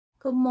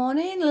Good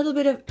morning, a little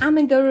bit of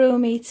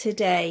amigurumi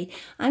today.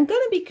 I'm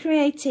going to be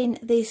creating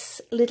this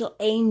little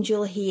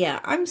angel here.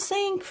 I'm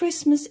saying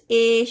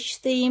Christmas-ish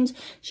themes.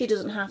 She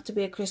doesn't have to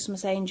be a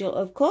Christmas angel.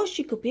 Of course,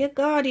 she could be a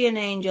guardian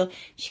angel.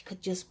 She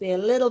could just be a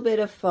little bit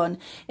of fun.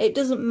 It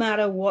doesn't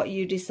matter what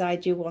you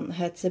decide you want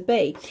her to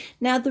be.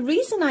 Now, the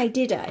reason I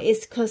did it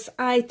is because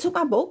I took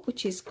my book,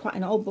 which is quite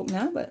an old book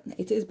now, but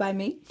it is by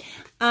me.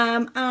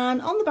 And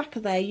on the back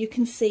of there, you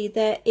can see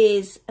there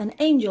is an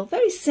angel,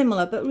 very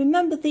similar, but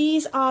remember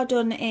these are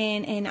done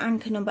in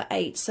anchor number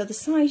 8, so the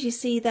size you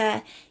see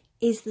there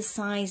is the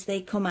size they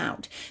come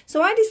out.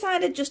 So I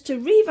decided just to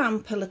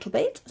revamp a little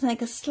bit,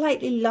 make a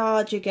slightly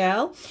larger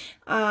girl,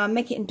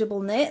 make it in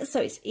double knit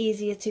so it's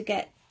easier to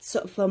get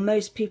sort of for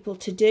most people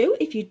to do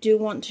if you do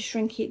want to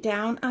shrink it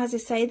down. As I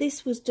say,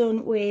 this was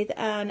done with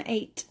an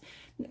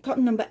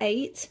cotton number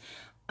 8,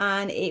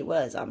 and it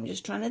was, I'm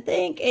just trying to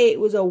think, it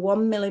was a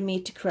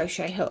 1mm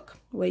crochet hook.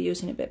 We're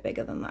using a bit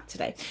bigger than that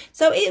today.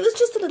 So it was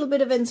just a little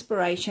bit of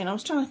inspiration. I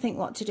was trying to think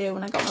what to do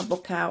when I got my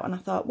book out, and I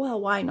thought,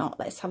 well, why not?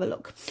 Let's have a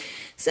look.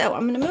 So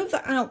I'm going to move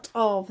that out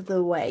of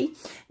the way.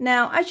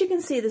 Now, as you can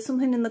see, there's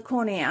something in the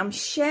corner here. I'm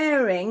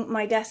sharing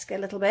my desk a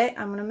little bit.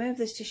 I'm going to move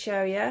this to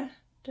show you.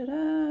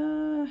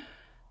 Ta-da!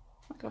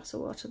 A glass of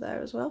water there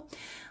as well.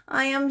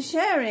 I am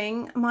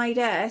sharing my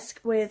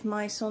desk with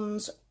my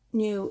son's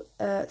new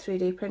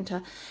 3D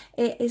printer.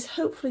 It is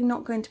hopefully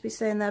not going to be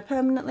staying there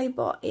permanently,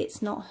 but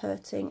it's not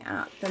hurting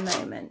at the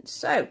moment.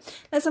 So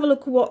let's have a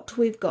look at what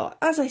we've got.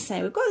 As I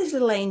say, we've got this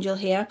little angel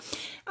here.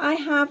 I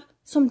have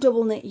some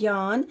double knit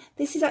yarn.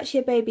 This is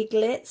actually a baby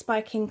glitz by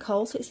King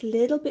Cole, so it's a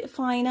little bit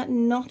finer,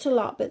 not a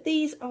lot, but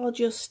these are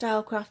just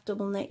Stylecraft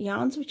double knit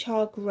yarns, which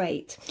are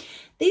great.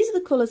 These are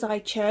the colours I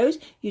chose.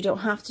 You don't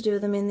have to do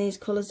them in these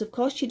colours, of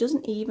course. She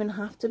doesn't even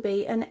have to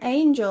be an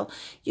angel.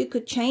 You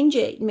could change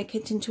it, make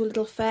it into a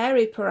little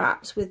fairy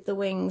perhaps with the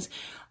wings.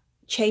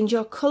 Change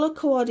your colour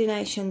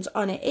coordinations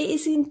on it. It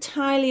is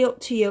entirely up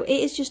to you.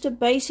 It is just a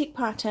basic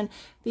pattern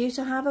for you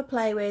to have a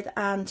play with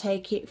and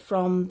take it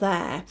from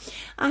there.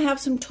 I have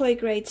some toy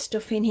grade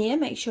stuff in here.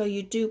 Make sure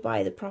you do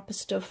buy the proper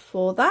stuff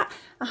for that.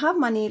 I have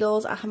my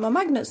needles. I have my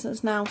magnets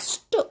that's now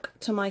stuck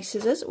to my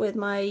scissors with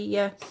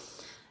my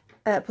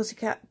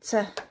Pussycat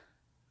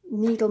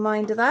needle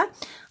minder there.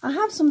 I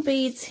have some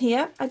beads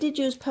here. I did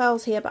use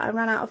pearls here, but I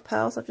ran out of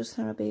pearls. I've just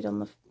thrown a bead on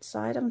the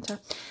side, haven't I?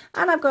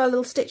 And I've got a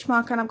little stitch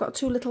marker, and I've got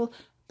 2 little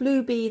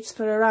blue beads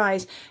for her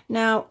eyes.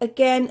 Now,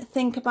 again,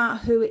 think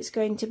about who it's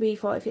going to be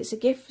for. If it's a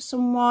gift for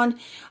someone,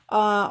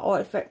 or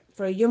if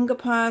for a younger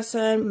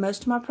person.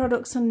 Most of my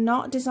products are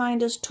not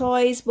designed as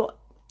toys, but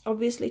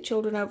obviously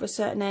children over a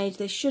certain age,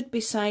 they should be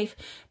safe.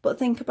 But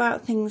think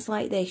about things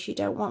like this. You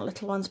don't want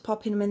little ones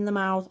popping them in the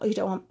mouth, or you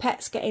don't want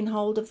pets getting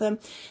hold of them,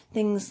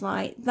 things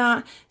like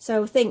that.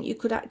 So think you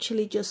could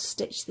actually just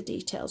stitch the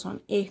details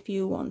on if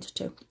you wanted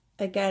to.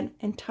 Again,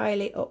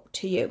 entirely up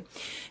to you.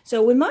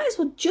 So we might as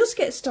well just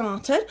get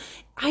started.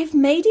 I've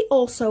made it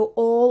also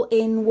all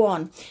in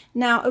one.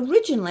 Now,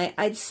 originally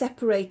I'd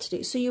separated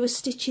it, so you were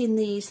stitching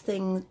these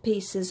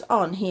pieces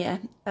on here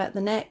at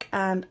the neck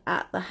and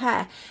at the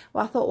hair.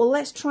 Well, I thought, well,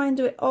 let's try and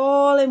do it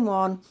all in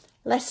one.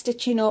 Less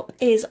stitching up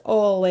is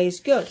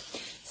always good.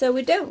 So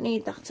we don't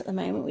need that at the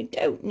moment. We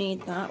don't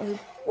need that. We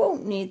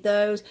won't need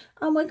those.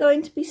 And we're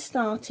going to be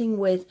starting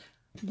with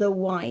the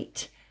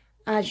white.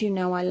 As you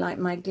know, I like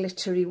my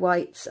glittery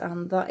whites,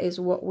 and that is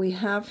what we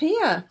have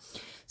here.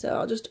 So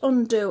I'll just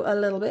undo a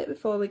little bit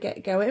before we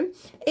get going.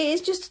 It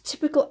is just a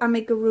typical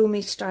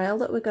amigurumi style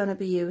that we're going to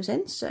be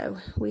using. So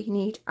we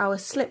need our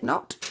slip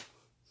knot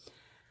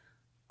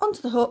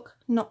onto the hook,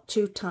 not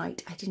too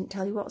tight. I didn't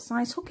tell you what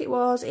size hook it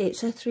was.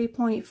 It's a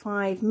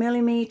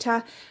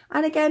 3.5mm.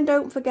 And again,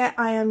 don't forget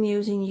I am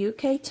using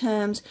UK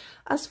terms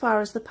as far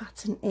as the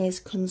pattern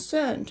is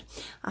concerned.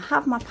 I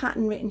have my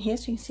pattern written here,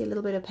 so you can see a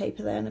little bit of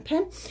paper there and a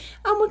pen.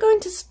 And we're going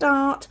to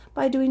start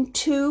by doing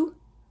 2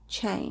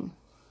 chain,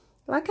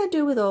 like I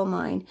do with all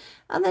mine.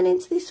 And then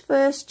into this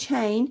first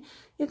chain,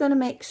 you're going to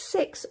make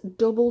 6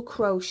 double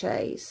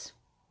crochets.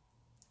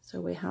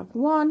 So we have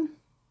 1,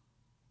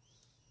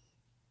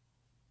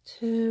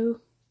 2,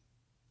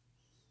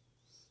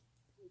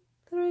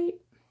 3,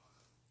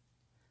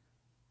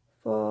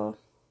 4,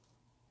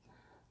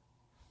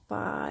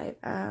 5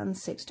 and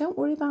 6. Don't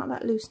worry about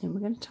that loosening.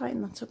 We're going to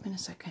tighten that up in a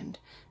second.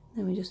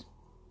 Then we just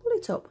pull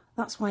it up.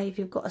 That's why if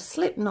you've got a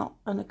slip knot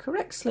and a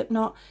correct slip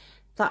knot,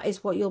 that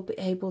is what you'll be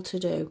able to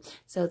do.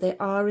 So they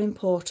are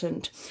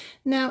important.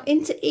 Now,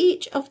 into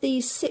each of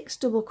these 6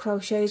 double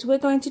crochets, we're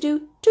going to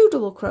do 2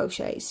 double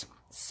crochets.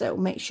 So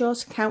make sure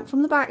to count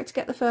from the back to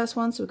get the first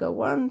one. So we go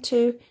 1,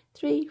 2,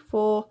 3,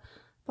 4,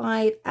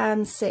 5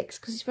 and 6,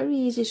 because it's very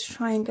easy to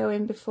try and go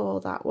in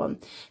before that one.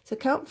 So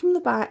count from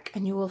the back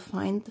and you will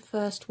find the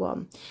first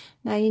one.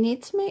 Now you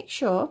need to make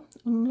sure,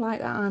 unlike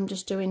that I'm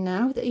just doing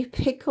now, that you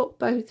pick up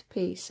both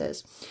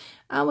pieces.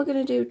 And we're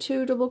going to do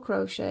 2 double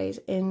crochets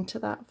into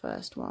that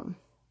first one,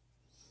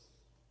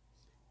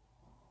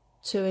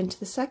 2 into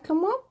the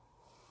second one,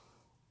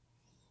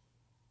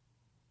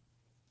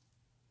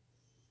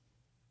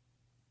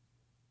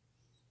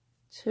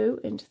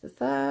 2 into the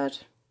third,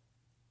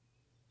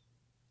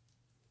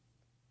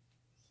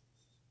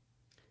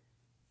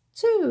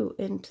 2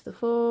 into the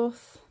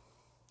 4th,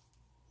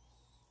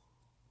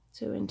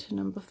 2 into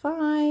number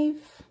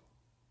 5,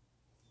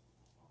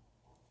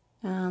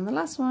 and the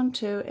last one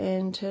 2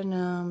 into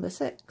number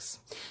 6.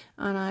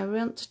 And I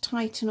want to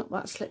tighten up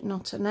that slip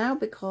knot now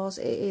because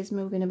it is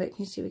moving a bit.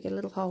 Can you see we get a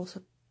little hole?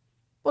 So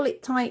pull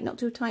it tight, not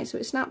too tight so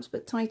it snaps,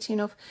 but tight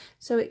enough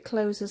so it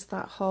closes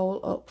that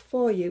hole up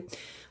for you.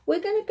 We're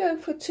going to go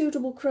for 2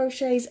 double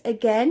crochets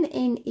again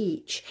in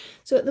each.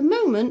 So at the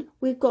moment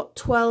we've got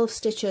 12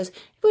 stitches.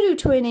 If we do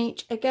 2 in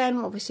each, again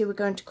obviously we're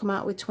going to come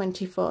out with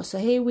 24. So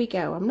here we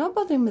go. I'm not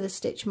bothering with a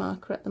stitch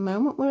marker at the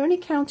moment. We're only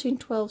counting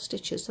 12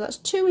 stitches. So that's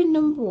 2 in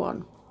number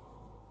 1.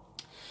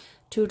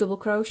 2 double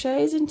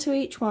crochets into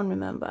each one,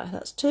 remember.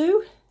 That's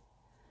 2.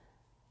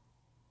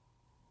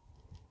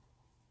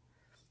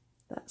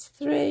 That's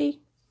 3,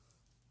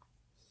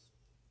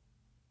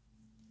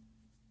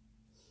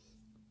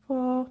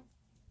 4,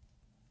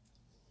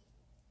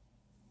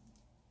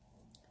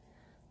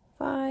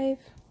 5,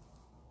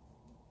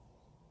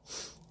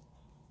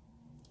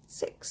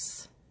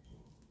 6,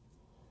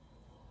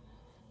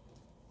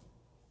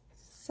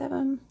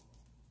 7,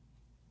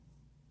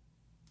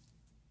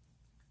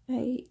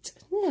 8,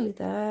 nearly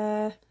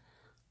there,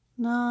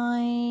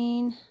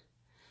 9,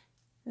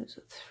 there's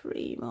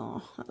 3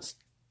 more, that's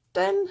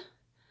 10.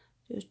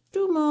 Just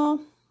 2 more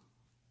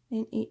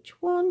in each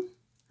one,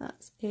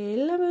 that's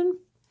 11,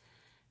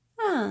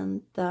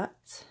 and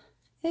that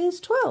is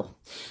 12.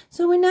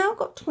 So we now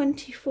got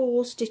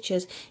 24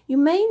 stitches. You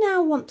may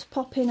now want to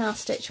pop in our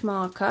stitch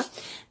marker.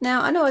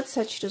 Now I know I'd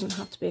said she doesn't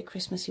have to be a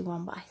Christmassy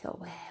one, but I thought,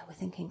 well, we're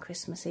thinking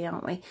Christmassy,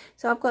 aren't we?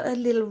 So I've got a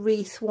little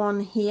wreath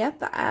one here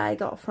that I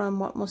got from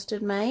What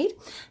Mustard Made.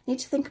 Need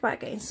to think about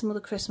getting some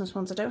other Christmas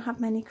ones. I don't have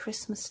many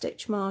Christmas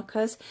stitch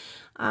markers,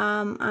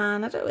 and I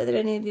don't know whether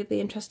any of you would be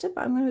interested,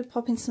 but I'm going to be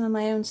popping some of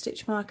my own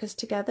stitch markers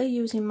together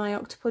using my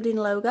Octopudding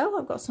logo.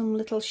 I've got some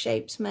little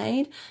shapes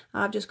made.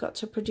 I've just got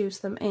to produce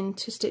them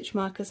into stitch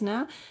markers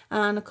now,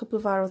 and a couple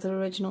of our other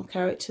original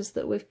characters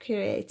that we've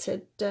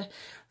created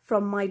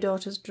from my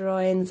daughter's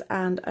drawings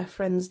and a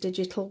friend's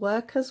digital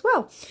work as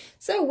well.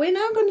 So we're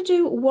now going to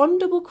do 1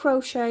 double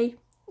crochet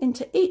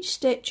into each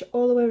stitch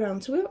all the way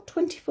around. So we've got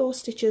 24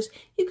 stitches.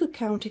 You could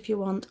count if you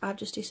want. I've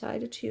just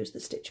decided to use the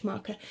stitch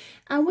marker,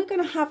 and we're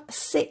going to have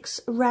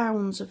 6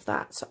 rounds of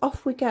that. So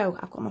off we go.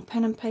 I've got my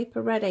pen and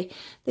paper ready.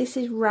 This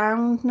is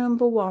round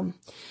number 1.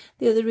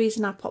 The other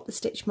reason I pop the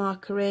stitch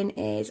marker in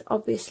is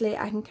obviously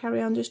I can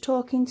carry on just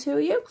talking to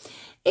you.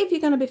 If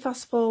you're going to be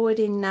fast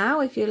forwarding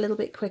now, if you're a little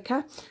bit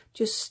quicker,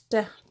 just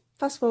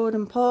fast forward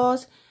and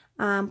pause,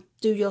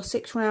 do your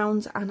 6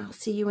 rounds, and I'll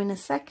see you in a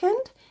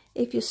second.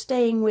 If you're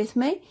staying with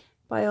me,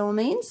 by all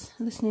means,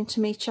 listening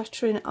to me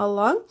chattering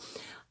along.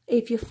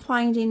 If you're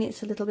finding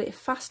it's a little bit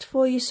fast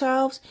for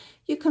yourselves,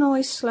 you can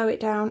always slow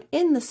it down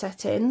in the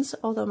settings,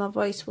 although my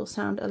voice will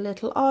sound a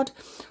little odd.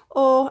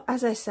 Or,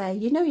 as I say,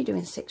 you know you're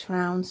doing 6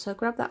 rounds, so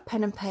grab that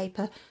pen and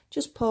paper,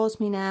 just pause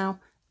me now,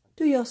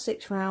 do your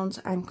 6 rounds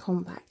and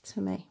come back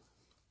to me.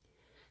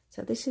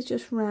 So this is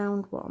just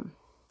round 1.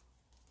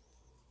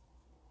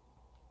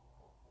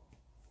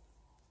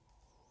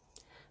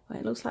 Well,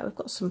 it looks like we've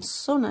got some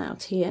sun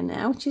out here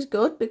now, which is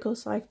good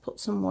because I've put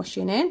some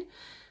washing in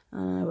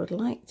and I would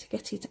like to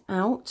get it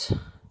out.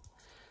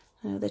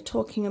 They're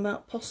talking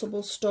about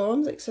possible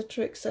storms,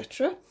 etc,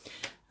 etc,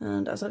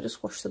 and as I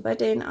just washed the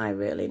bed in, I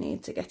really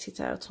need to get it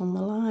out on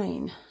the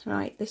line.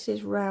 Right, this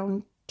is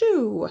round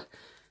 2.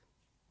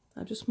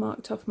 I've just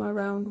marked off my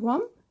round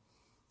 1.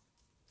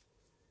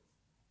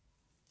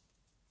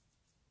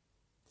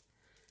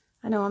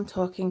 I know I'm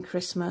talking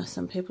Christmas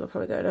and people are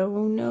probably going,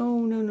 oh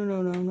no, no, no,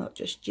 no, no, not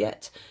just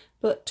yet.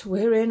 But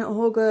we're in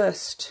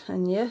August,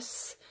 and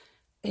yes,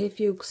 if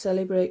you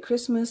celebrate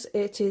Christmas,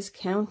 it is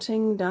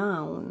counting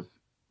down.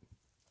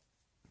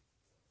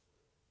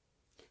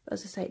 But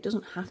as I say, it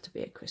doesn't have to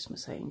be a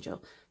Christmas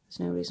angel.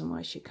 There's no reason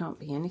why she can't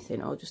be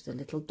anything, or just a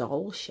little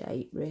doll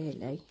shape,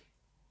 really.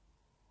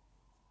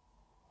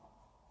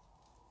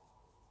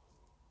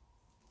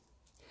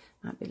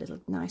 Might be a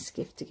little nice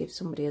gift to give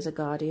somebody as a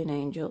guardian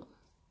angel.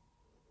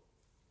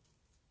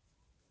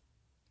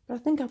 But I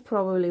think I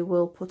probably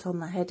will put on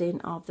the heading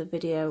of the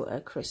video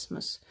a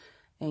Christmas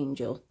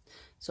angel,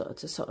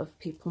 sort of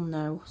people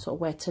know sort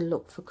of where to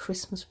look for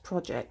Christmas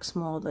projects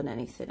more than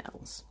anything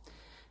else.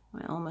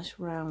 We're almost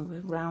round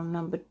with round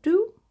number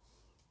 2.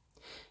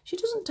 She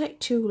doesn't take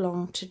too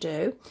long to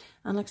do,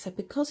 and like I said,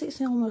 because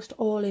it's almost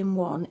all in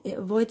one, it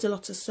avoids a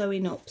lot of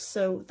sewing up,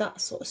 so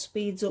that sort of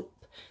speeds up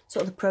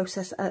sort of the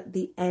process at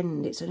the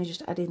end. It's only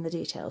just adding the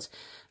details.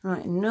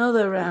 Right,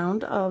 another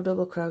round of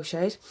double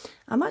crochets.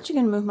 I'm actually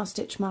going to move my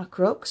stitch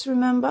marker up because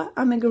remember,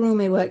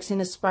 Amigurumi works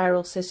in a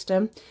spiral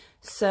system,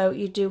 so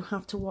you do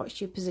have to watch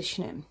your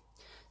positioning.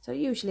 So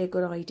usually a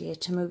good idea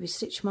to move your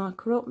stitch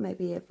marker up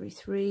maybe every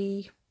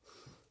 3,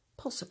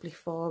 possibly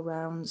 4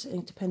 rounds,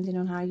 depending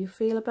on how you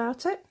feel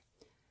about it.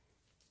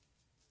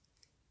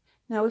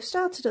 Now we've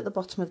started at the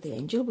bottom of the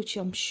angel, which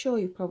I'm sure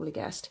you probably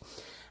guessed.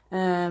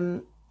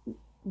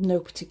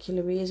 No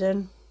particular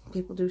reason.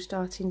 People do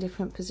start in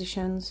different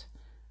positions.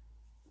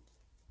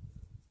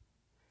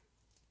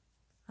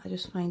 I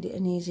just find it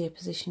an easier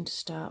position to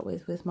start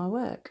with my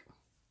work.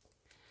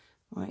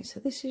 Right, so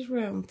this is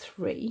round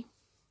 3.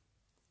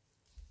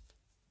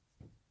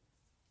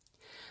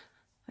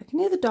 I can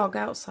hear the dog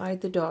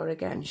outside the door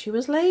again. She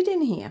was laid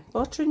in here,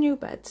 bought her a new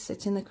bed to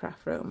sit in the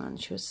craft room,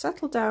 and she was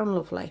settled down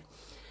lovely.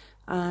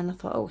 And I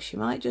thought, oh, she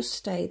might just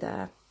stay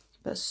there.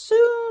 But as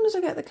soon as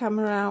I get the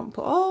camera out and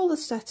put all the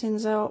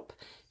settings up,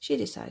 she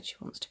decides she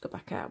wants to go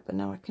back out. But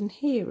now I can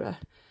hear her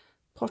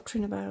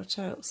pottering about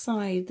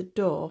outside the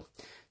door.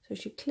 So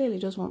she clearly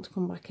does want to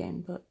come back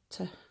in, but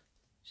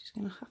she's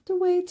going to have to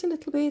wait a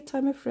little bit,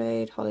 I'm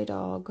afraid. Holly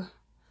dog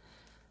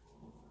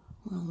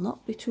will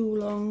not be too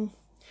long.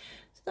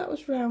 So that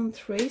was round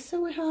 3,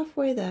 so we're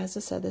halfway there. As I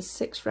said, there's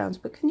 6 rounds,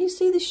 but can you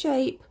see the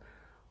shape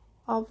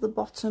of the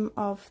bottom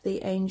of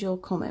the angel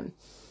coming?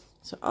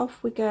 So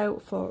off we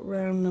go for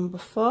round number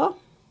 4.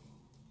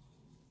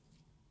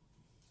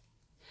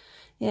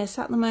 Yes,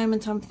 at the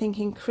moment I'm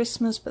thinking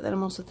Christmas, but then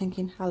I'm also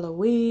thinking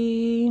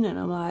Halloween, and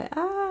I'm like,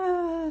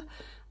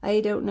 I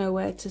don't know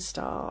where to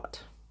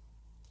start,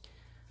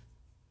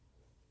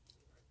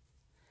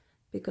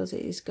 because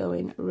it is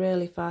going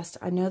really fast.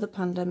 I know the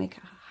pandemic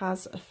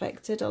has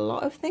affected a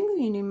lot of things.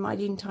 You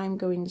imagine time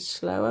going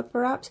slower,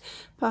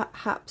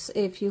 perhaps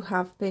if you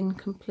have been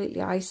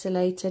completely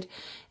isolated,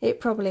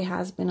 it probably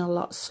has been a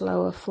lot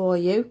slower for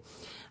you.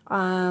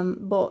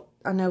 But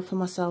I know for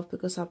myself,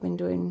 because I've been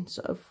doing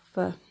sort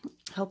of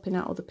helping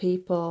out other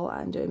people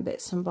and doing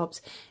bits and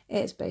bobs,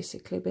 it's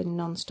basically been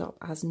non-stop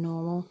as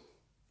normal.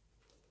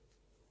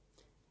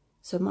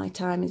 So my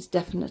time is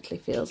definitely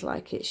feels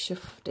like it's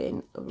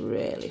shifting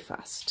really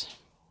fast.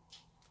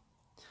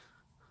 I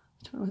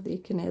don't know whether you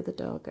can hear the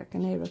dog. I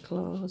can hear her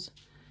claws.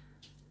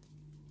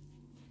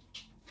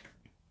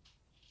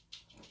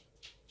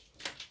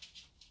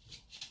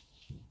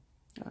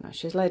 Oh no,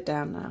 she's laid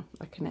down now.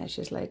 I can hear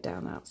she's laid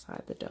down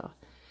outside the door.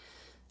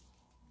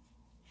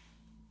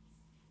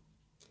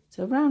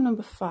 So round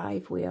number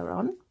 5 we are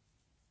on.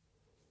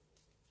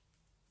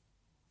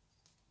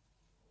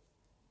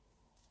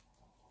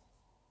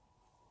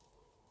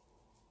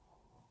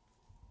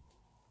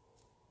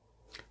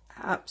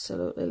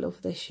 Absolutely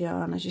love this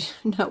yarn. As you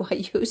know,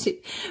 I use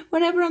it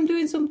whenever I'm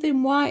doing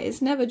something white. It's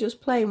never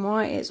just plain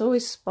white, it's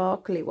always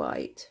sparkly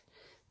white.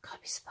 Gotta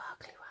be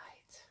sparkly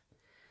white.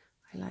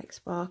 I like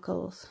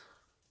sparkles.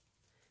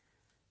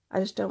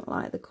 I just don't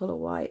like the colour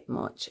white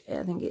much.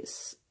 I think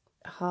it's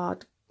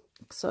hard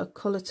sort of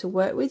colour to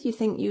work with. You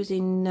think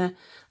using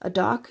a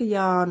darker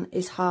yarn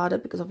is harder,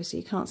 because obviously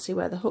you can't see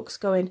where the hook's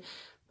going.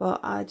 But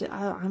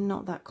I'm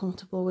not that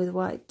comfortable with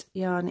white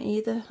yarn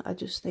either. I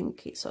just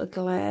think it sort of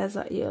glares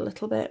at you a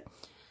little bit.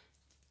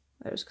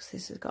 Whereas because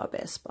this has got a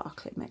bit of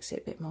sparkle, it makes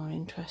it a bit more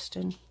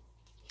interesting.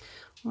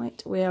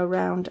 Right, we are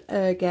round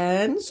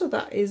again. So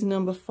that is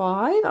number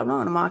 5. I'm not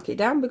going to mark it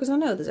down because I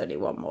know there's only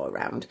one more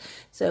round.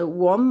 So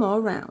one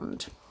more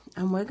round.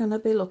 And we're going to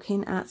be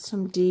looking at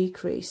some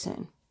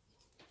decreasing.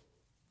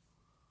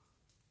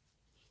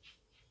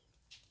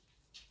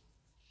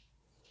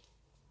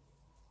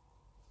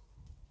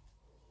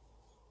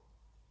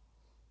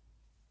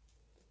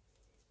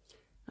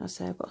 I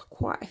say I've got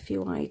quite a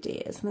few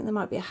ideas. I think there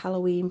might be a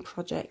Halloween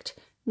project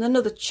and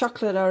another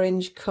chocolate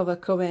orange cover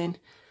coming.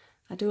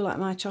 I do like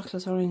my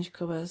chocolate orange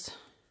covers.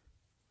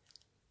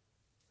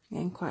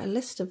 Getting quite a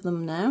list of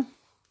them now.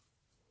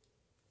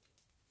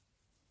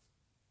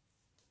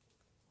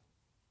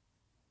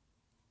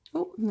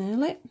 Oh,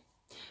 nearly.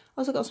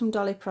 Also got some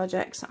dolly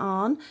projects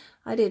on.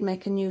 I did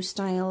make a new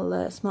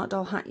style smart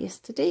doll hat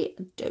yesterday.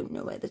 I don't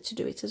know whether to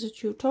do it as a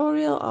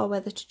tutorial or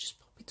whether to just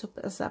it up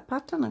as a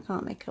pattern. I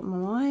can't make up my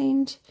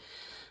mind,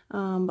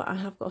 but I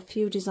have got a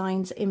few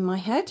designs in my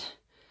head.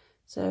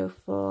 So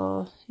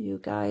for you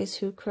guys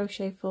who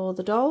crochet for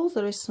the dolls,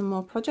 there is some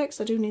more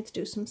projects. I do need to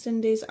do some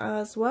Cindy's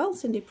as well,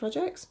 Cindy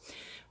projects.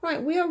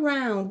 Right, we are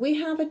round. We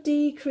have a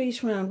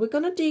decrease round. We're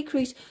going to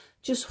decrease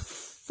just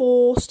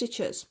 4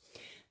 stitches.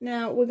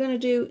 Now we're going to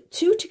do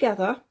 2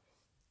 together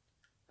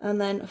and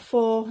then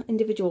 4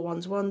 individual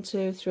ones, 1,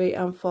 2, 3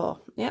 and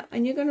 4. Yeah,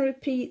 and you're going to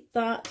repeat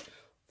that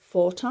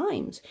 4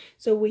 times.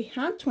 So we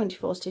had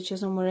 24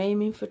 stitches and we're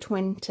aiming for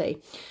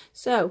 20.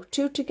 So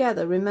 2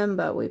 together,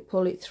 remember we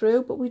pull it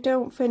through, but we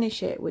don't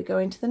finish it. We go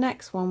into the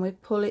next one, we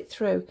pull it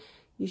through.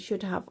 You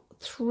should have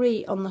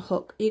 3 on the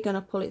hook. You're going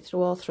to pull it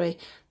through all 3.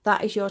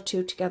 That is your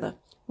 2 together.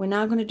 We're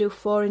now going to do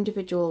 4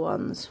 individual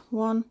ones.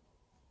 1,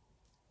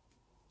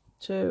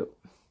 2,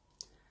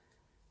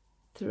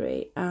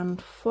 3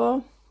 and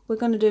 4. We're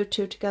going to do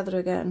 2 together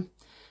again.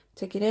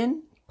 Take it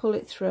in, pull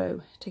it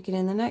through, take it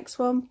in the next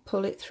one,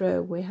 pull it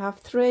through. We have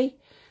 3,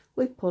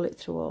 we pull it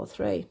through all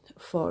 3.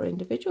 4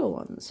 individual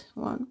ones.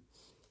 1,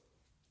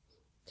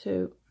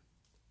 2,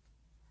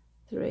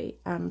 3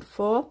 and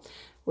 4.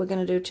 We're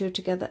going to do 2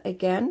 together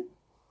again,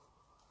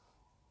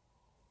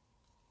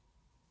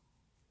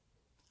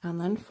 and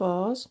then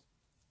 4s.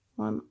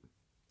 1,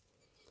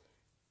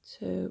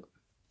 2,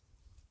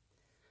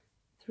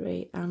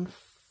 3 and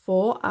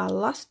 4. Our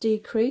last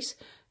decrease,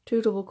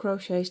 2 double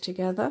crochets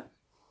together,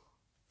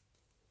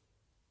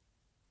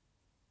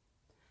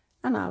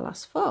 and our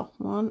last 4.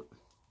 1,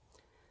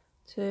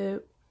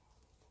 2,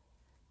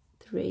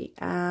 3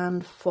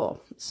 and 4.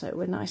 So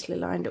we're nicely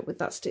lined up with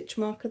that stitch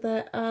marker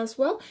there as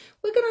well.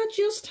 We're going to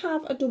just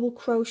have a double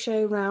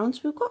crochet round.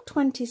 So we've got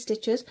 20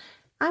 stitches.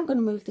 I'm going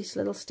to move this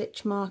little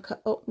stitch marker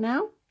up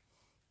now.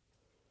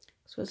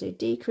 So as I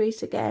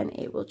decrease again,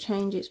 it will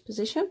change its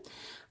position.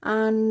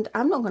 And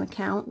I'm not going to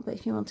count, but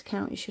if you want to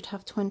count, you should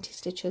have 20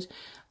 stitches.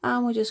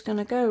 And we're just going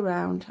to go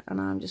around,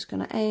 and I'm just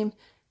going to aim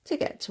to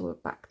get to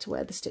back to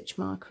where the stitch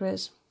marker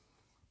is.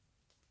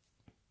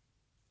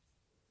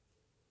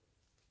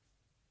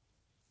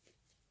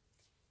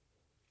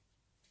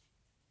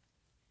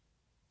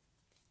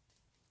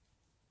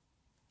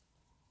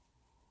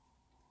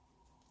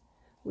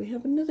 We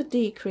have another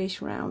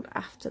decrease round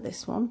after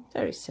this one,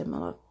 very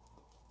similar.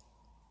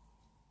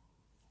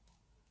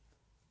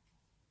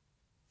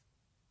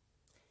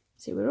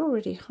 See, we're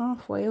already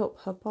halfway up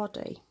her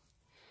body.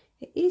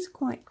 It is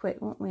quite quick,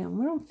 aren't we? And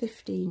we're on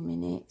 15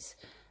 minutes.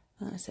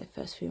 I say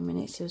first few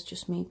minutes, it was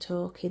just me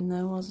talking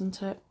though,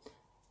 wasn't it?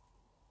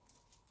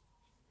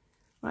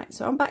 Right,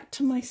 so I'm back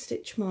to my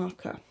stitch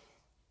marker.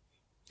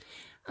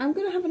 I'm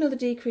going to have another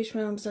decrease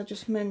round as I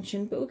just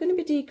mentioned, but we're going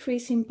to be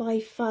decreasing by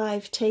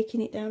 5,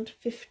 taking it down to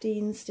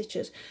 15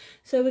 stitches.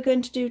 So we're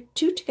going to do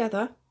 2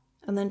 together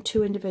and then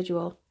 2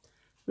 individual,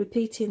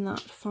 repeating that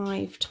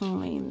 5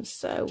 times.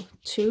 So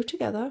 2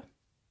 together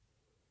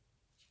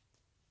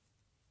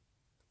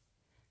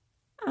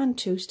and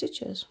 2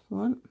 stitches.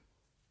 1,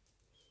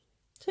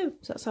 2.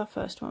 So that's our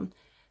first one.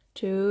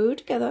 2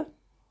 together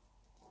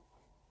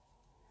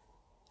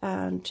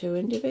and 2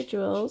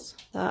 individuals.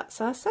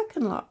 That's our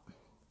second lot.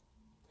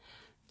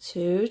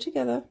 2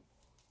 together,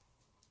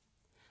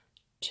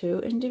 2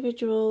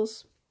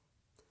 individuals.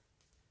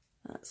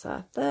 That's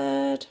our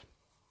third.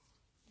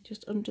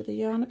 Just under the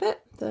yarn a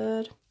bit.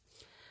 Third.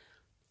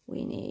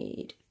 We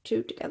need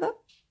 2 together,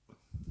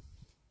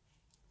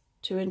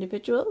 2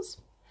 individuals.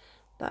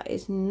 That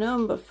is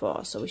number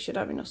 4, so we should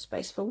have enough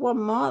space for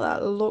one more.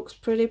 That looks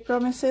pretty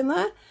promising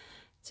there.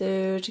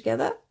 2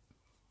 together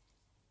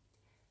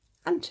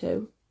and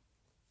 2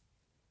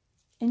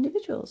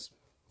 individuals.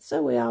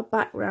 So we are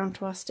back round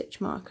to our stitch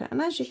marker,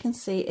 and as you can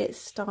see, it's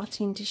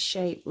starting to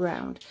shape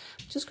round.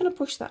 I'm just going to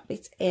push that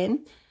bit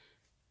in.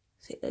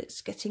 See,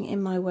 it's getting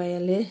in my way a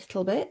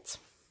little bit.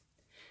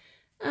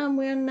 And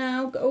we are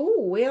now,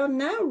 we are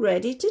now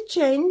ready to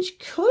change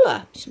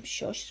colour. I'm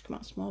sure she's come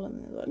out smaller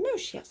than the other. No,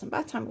 she hasn't.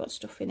 By the time I've got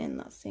stuffing in,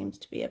 that seems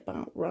to be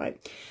about right.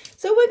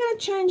 So we're going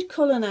to change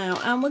colour now,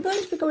 and we're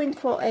going to be going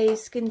for a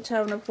skin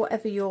tone of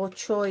whatever your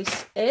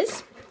choice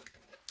is.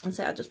 And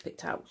so I just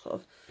picked out sort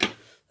of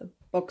a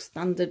bog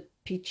standard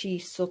peachy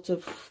sort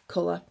of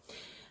colour.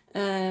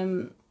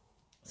 So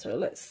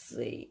let's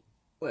see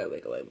where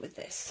we're going with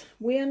this.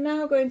 We are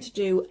now going to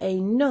do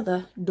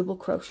another double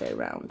crochet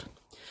round.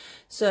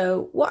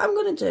 So what I'm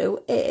going to do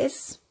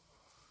is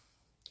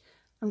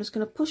I'm just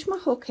going to push my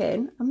hook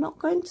in. I'm not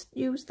going to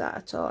use that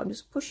at all. I'm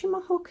just pushing my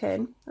hook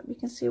in. Hope you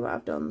can see what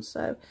I've done.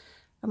 So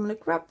I'm going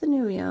to grab the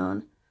new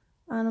yarn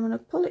and I'm going to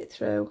pull it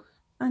through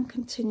and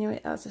continue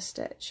it as a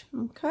stitch.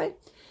 Okay.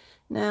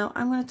 Now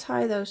I'm going to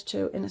tie those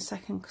two in a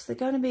second because they're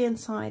going to be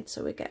inside,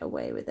 so we get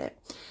away with it.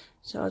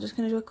 So I'm just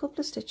going to do a couple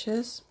of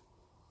stitches.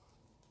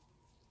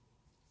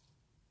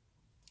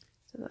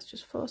 So that's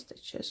just 4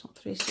 stitches, or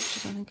 3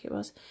 stitches I think it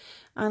was.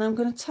 And I'm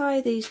going to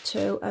tie these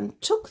two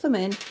and tuck them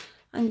in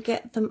and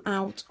get them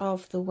out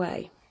of the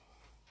way.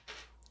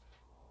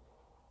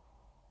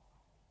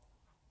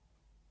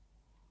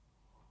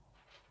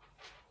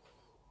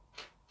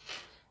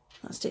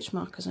 That stitch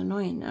marker's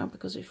annoying now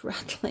because it's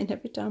rattling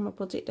every time I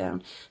put it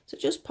down. So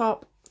just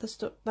pop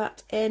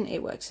that in.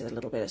 It works with a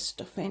little bit of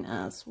stuffing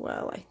as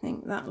well. I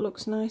think that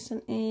looks nice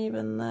and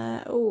even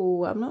there.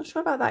 Oh, I'm not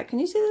sure about that. Can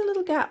you see the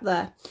little gap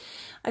there?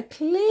 I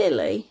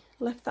clearly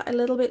left that a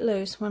little bit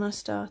loose when I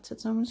started,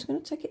 so I'm just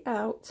going to take it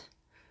out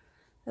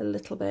a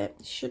little bit.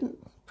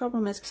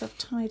 Problem is, because I've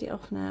tied it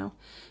off now,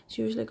 it's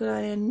usually a good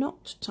idea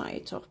not to tie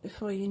it off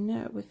before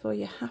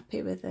you're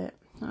happy with it.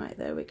 Right,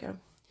 there we go.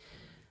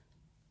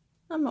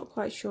 I'm not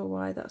quite sure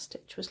why that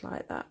stitch was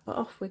like that, but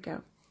off we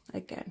go.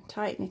 Again,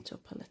 tighten it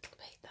up a little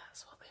bit,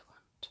 that's what we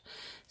want.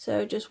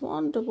 So just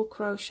 1 double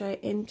crochet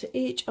into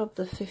each of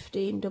the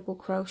 15 double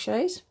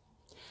crochets.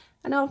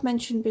 I know I've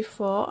mentioned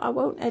before, I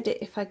won't edit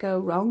if I go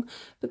wrong,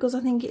 because I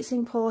think it's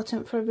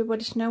important for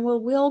everybody to know, well,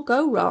 we all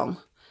go wrong.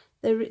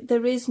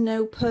 There is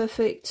no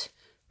perfect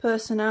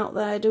person out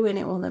there doing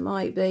it. Well, there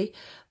might be,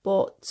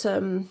 but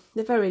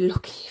they're very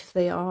lucky if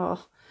they are,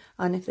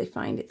 and if they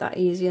find it that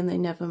easy and they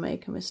never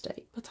make a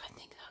mistake. But I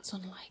think that's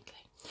unlikely.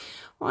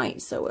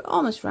 Right, so we're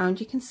almost round.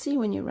 You can see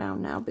when you're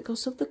round now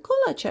because of the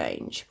colour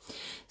change.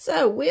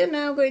 So we're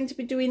now going to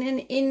be doing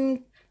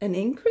an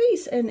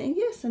increase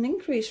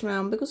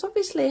round, because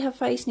obviously her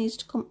face needs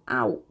to come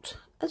out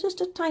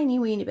just a tiny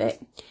weeny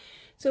bit.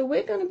 So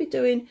we're going to be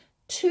doing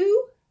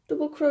 2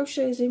 double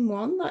crochets in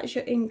one, that's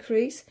your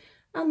increase,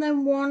 and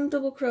then 1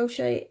 double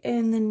crochet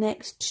in the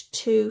next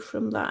 2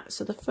 from that.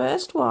 So the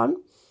first one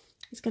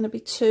is going to be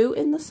 2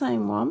 in the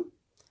same one,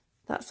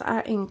 that's our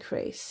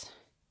increase,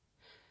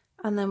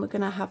 and then we're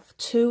going to have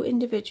 2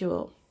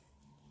 individual.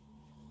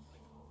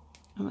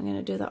 And we're going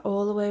to do that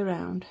all the way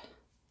around.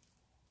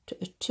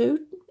 A 2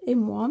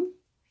 in 1,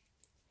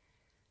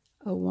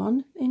 a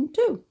 1 in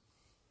 2,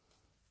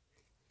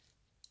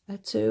 a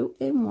 2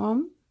 in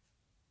 1,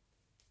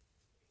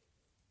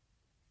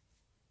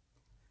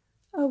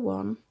 a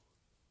 1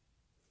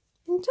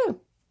 in 2.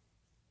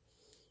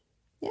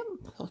 Yep,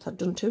 I thought I'd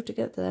done 2 to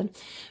get there then.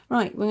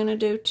 Right, we're going to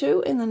do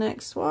 2 in the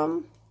next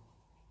one,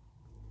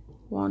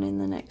 1 in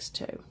the next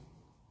 2.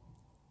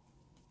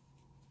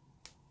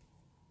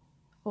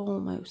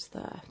 Almost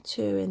there.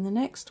 2 in the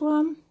next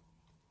one,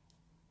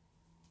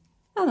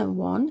 and then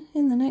 1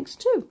 in the next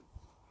 2.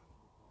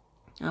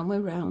 And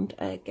we're round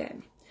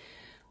again.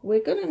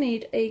 We're going to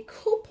need a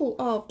couple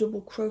of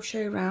double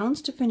crochet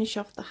rounds to finish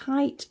off the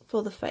height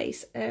for the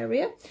face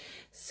area.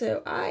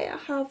 So I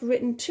have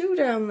written 2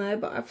 down there,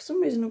 but for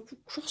some reason I've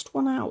crossed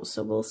 1 out,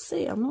 so we'll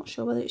see. I'm not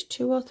sure whether it's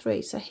 2 or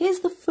 3. So here's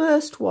the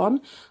first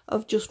one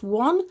of just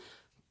 1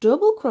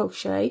 double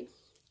crochet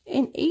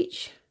in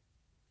each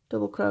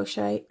double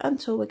crochet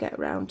until we get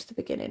round to the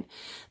beginning.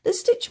 The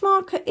stitch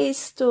marker is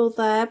still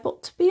there,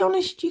 but to be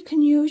honest, you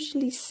can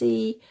usually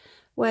see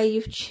where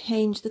you've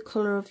changed the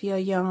colour of your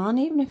yarn,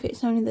 even if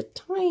it's only the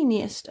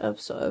tiniest of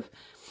sort of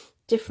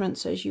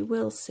differences, you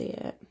will see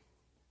it.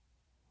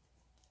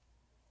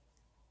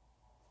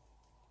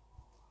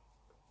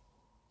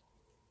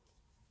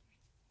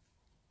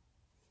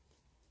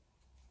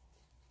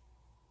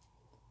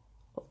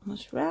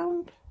 Almost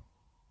round.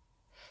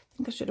 I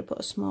think I should have put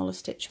a smaller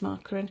stitch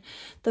marker in.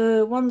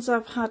 The ones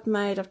I've had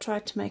made, I've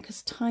tried to make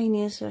as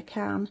tiny as I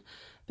can,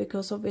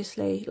 because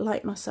obviously,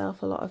 like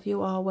myself, a lot of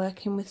you are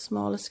working with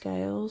smaller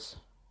scales.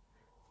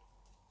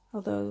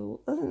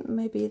 Although, I think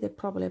maybe they're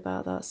probably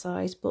about that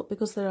size, but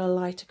because they're a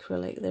light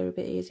acrylic, they're a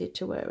bit easier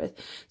to work with.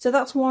 So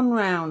that's 1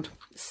 round.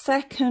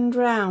 Second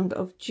round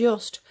of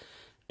just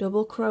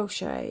double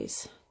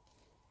crochets.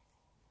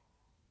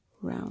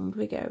 Round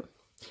we go.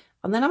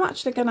 And then I'm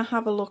actually going to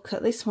have a look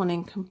at this one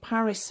in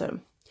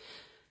comparison.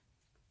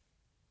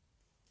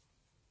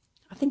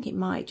 I think it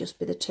might just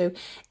be the 2.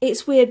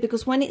 It's weird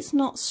because when it's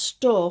not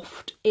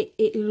stuffed,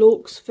 it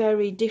looks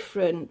very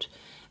different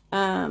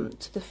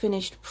to the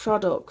finished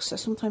product. So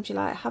sometimes you're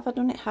like, have I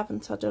done it?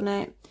 Haven't I done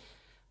it?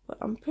 But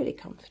I'm pretty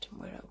confident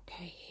we're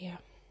okay here.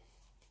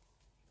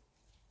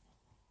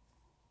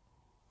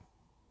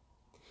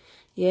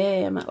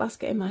 Yeah, I'm at last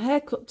getting my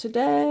hair cut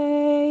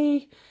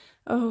today.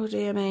 Oh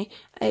dear me.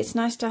 It's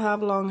nice to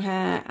have long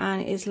hair,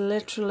 and it is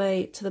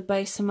literally to the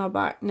base of my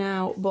back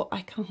now, but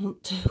I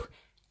can't do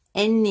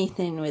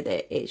anything with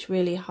it. It's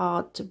really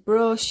hard to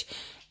brush.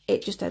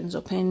 It just ends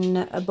up in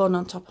a bun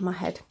on top of my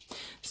head.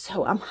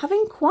 So I'm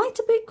having quite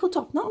a bit cut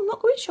off. No, I'm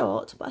not going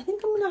short, but I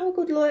think I'm going to have a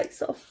good like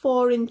sort of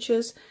 4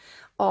 inches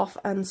off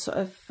and sort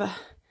of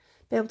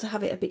be able to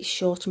have it a bit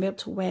short and be able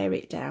to wear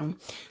it down.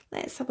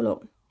 Let's have a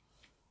look.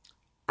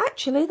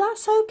 Actually,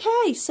 that's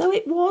okay. So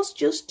it was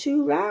just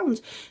 2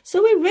 rounds.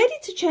 So we're ready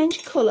to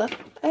change colour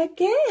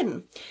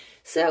again.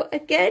 So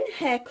again,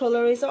 hair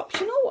colour is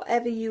optional,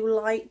 whatever you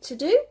like to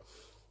do.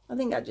 I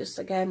think I just,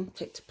 again,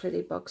 picked a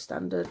pretty bog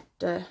standard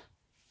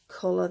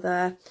colour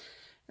there.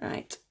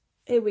 Right,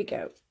 here we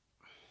go.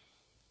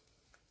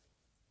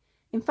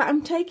 In fact,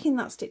 I'm taking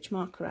that stitch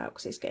marker out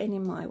because it's getting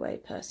in my way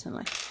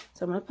personally.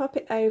 So I'm going to pop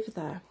it over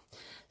there.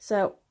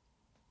 So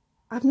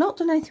I've not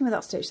done anything with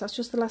that stitch. That's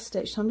just the last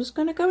stitch. So I'm just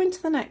going to go into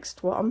the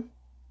next one.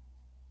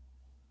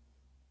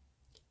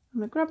 I'm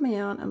going to grab my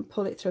yarn and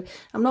pull it through.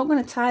 I'm not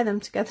going to tie them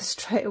together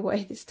straight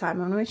away this time. I'm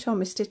going to make sure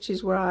my stitch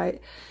is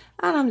right.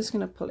 And I'm just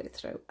going to pull it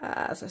through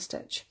as a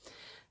stitch.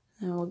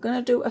 Now we're going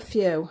to do a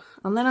few.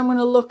 And then I'm going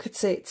to look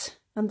at it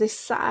and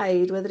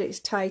decide whether it's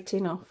tight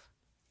enough.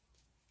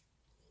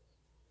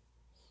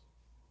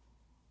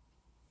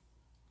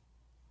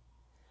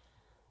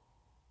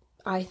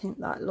 I think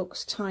that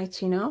looks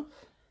tight enough.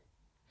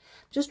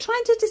 Just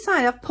trying to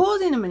decide. I've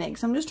paused in a minute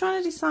because I'm just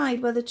trying to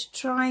decide whether to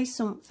try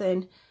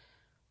something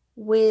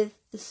with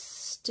the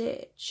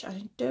stitch.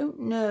 I don't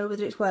know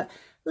whether it's worked.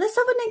 Let's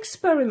have an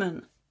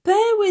experiment.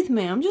 Bear with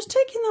me. I'm just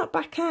taking that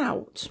back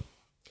out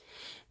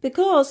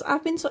because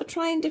I've been sort of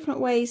trying different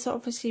ways. So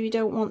obviously we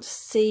don't want to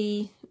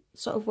see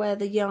sort of where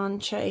the yarn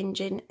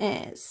changing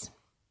is.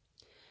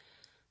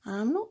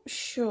 I'm not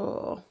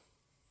sure.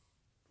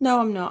 No,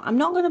 I'm not. I'm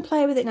not going to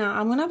play with it now.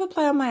 I'm going to have a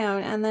play on my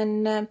own, and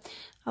then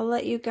I'll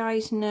let you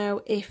guys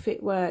know if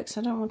it works.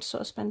 I don't want to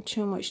sort of spend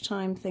too much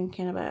time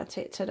thinking about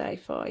it today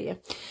for you.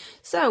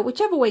 So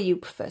whichever way you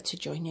prefer to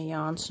join your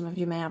yarn, some of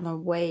you may have a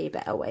way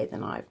better way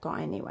than I've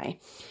got anyway.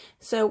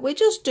 So we're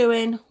just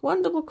doing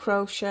 1 double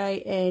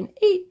crochet in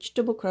each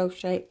double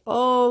crochet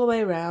all the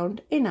way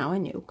around in our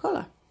new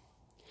colour.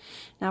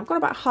 Now I've got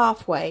about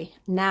halfway.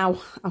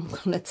 Now I'm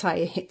going to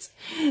tie it.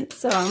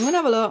 So I'm going to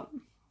have a look.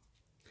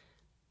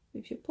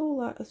 If you pull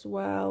that as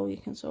well, you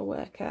can sort of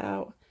work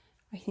out.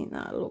 I think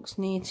that looks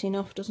neat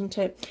enough, doesn't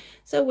it?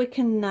 So we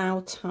can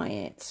now tie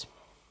it.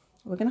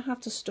 We're going to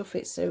have to stuff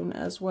it soon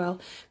as well,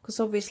 because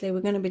obviously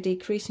we're going to be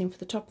decreasing for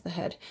the top of the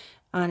head.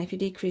 And if you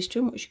decrease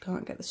too much, you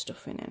can't get the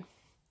stuffing in.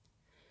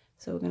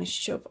 So we're going to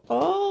shove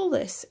all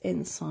this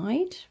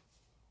inside.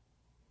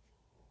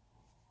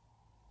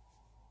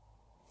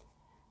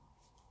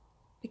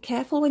 Be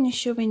careful when you're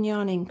shoving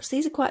yarn in, because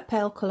these are quite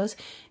pale colours.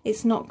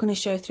 It's not going to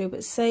show through,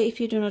 but say if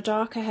you're doing a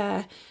darker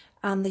hair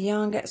and the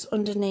yarn gets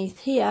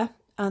underneath here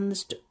and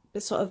the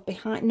sort of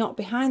behind, not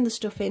behind the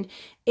stuffing,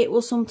 it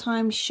will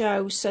sometimes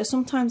show. So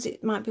sometimes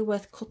it might be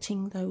worth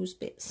cutting those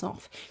bits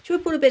off. Should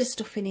we put a bit of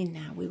stuffing in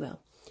now? We will.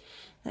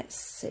 Let's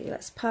see,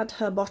 let's pad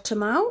her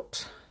bottom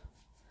out.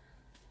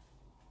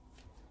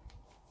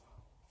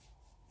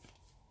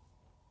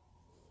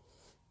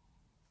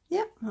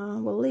 Yeah,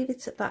 we'll leave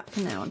it at that for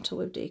now until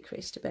we've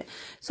decreased a bit.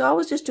 So I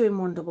was just doing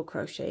 1 double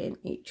crochet in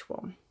each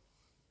one.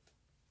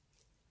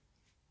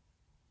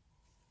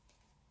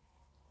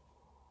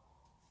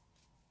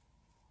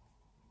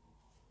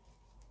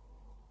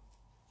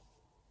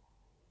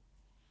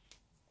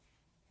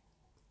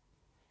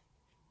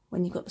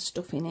 When you've got the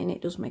stuffing in,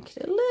 it does make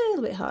it a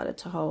little bit harder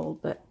to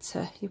hold, but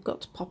you've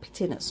got to pop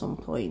it in at some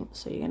point,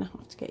 so you're going to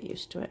have to get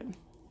used to it.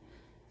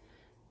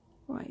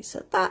 Right,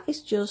 so that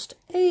is just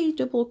a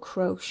double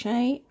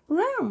crochet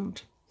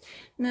round.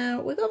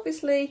 Now, with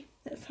obviously,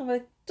 let's have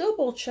a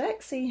double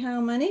check, see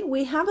how many.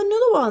 We have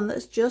another one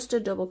that's just a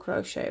double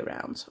crochet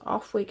round, so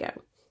off we go.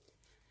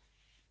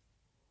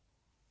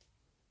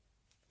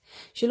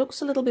 She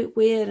looks a little bit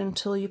weird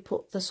until you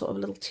put the sort of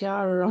little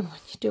tiara on when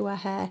you do her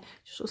hair.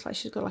 She looks like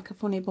she's got like a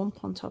funny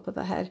bump on top of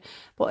her head.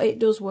 But it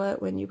does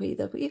work when you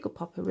you could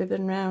pop a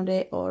ribbon round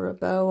it or a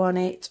bow on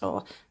it,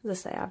 or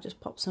as I say, I've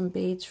just popped some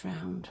beads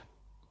round.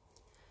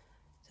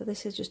 So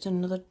this is just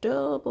another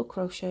double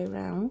crochet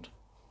round.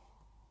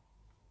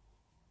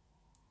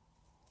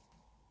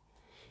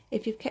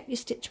 If you've kept your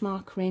stitch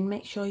marker in,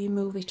 make sure you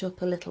move it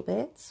up a little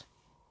bit.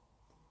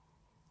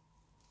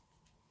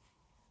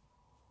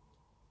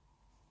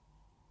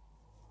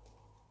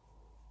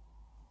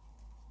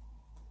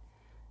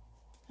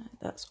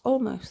 That's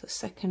almost the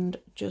second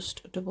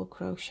just double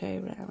crochet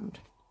round.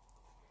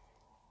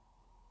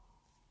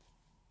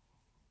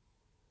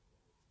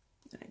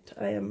 Right,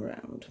 I am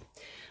round.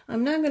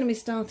 I'm now going to be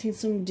starting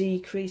some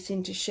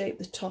decreasing to shape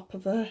the top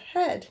of her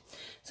head.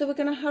 So we're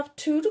going to have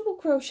 2 double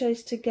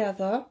crochets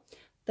together,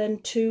 then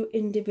 2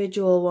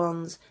 individual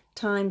ones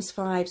times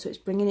 5, so it's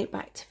bringing it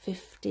back to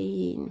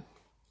 15.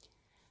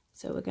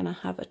 So we're going to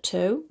have a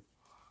 2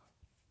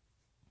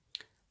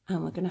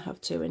 and we're going to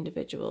have 2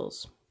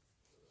 individuals.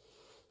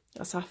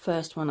 That's our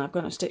first one. I've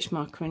got a stitch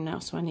marker in now,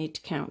 so I need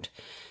to count.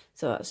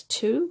 So that's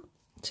 2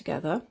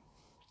 together,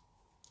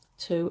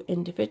 2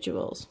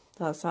 individuals.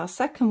 That's our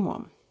second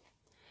one.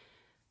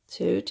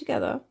 2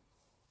 together,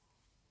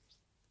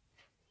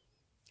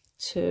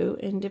 2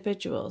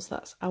 individuals.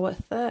 That's our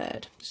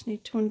third. Just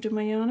need to undo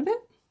my yarn a bit.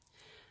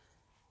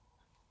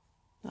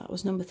 That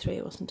was number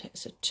 3, wasn't it?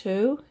 So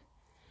 2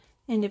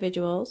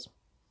 individuals,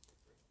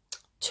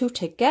 2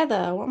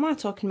 together. What am I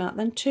talking about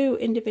then? 2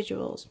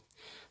 individuals.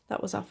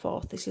 That was our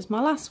fourth. This is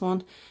my last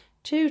one.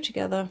 2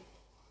 together,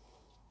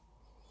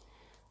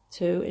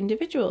 2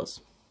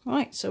 individuals.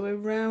 Right, so we're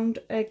round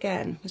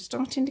again. We're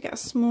starting to get a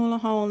smaller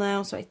hole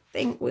now, so I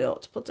think we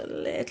ought to put a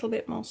little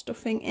bit more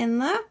stuffing in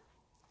there.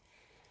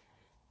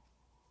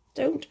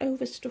 Don't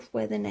overstuff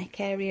where the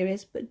neck area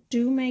is, but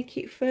do make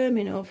it firm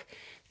enough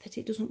that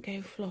it doesn't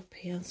go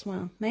floppy as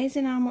well.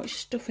 Amazing how much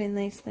stuffing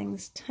these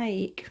things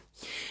take.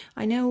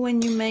 I know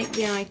when you make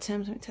the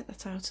items, let me take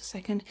that out a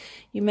second,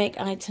 you make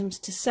items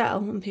to sell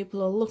and people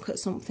will look at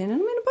something,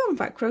 and I mean, apart from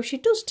that, crochet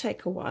does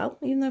take a while,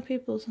 even though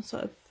people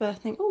sort of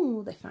think,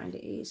 oh, they find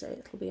it easy,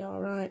 it'll be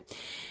all right,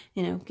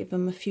 you know, give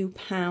them a few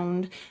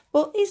pound.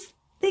 But it's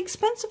the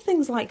expense of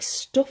things like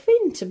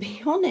stuffing, to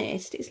be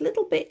honest. It's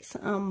little bits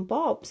and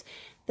bobs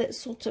that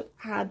sort of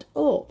add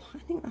up. I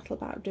think that'll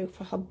about do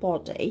for her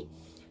body.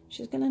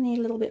 She's going to need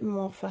a little bit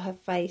more for her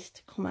face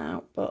to come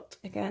out, but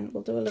again,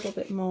 we'll do a little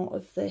bit more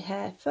of the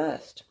hair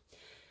first.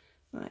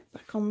 Right,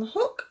 back on the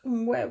hook,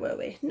 and where were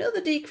we?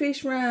 Another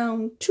decrease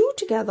round, 2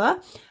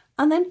 together,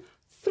 and then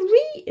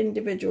 3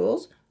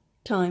 individuals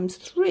times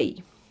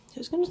 3. So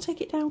it's going to take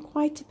it down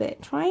quite a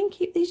bit. Try and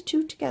keep these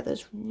 2 together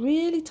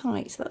really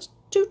tight. So that's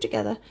 2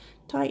 together,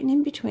 tighten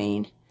in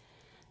between,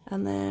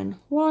 and then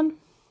 1,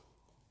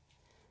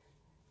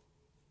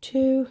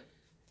 2,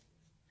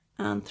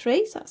 and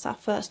 3. So that's our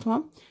first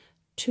one.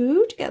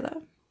 2 together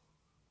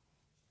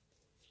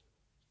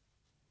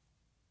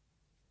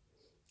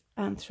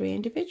and 3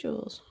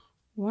 individuals.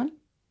 1,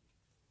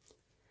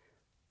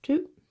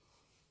 2,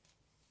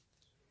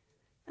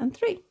 and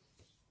 3.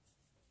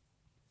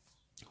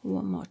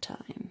 One more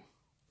time.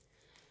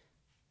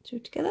 2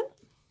 together,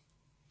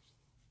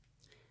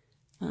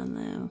 and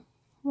now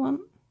 1,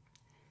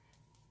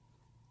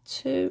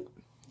 2.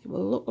 It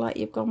will look like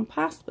you've gone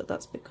past, but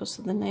that's because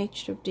of the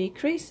nature of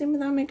decreasing with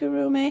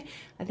amigurumi.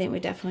 I think we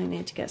definitely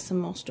need to get some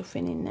more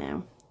stuffing in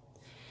now.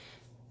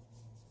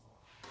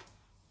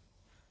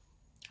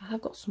 I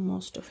have got some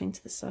more stuffing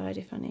to the side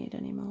if I need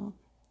any more.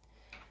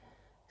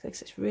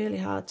 Because it's really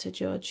hard to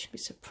judge. Be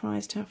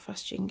surprised how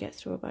fast you can get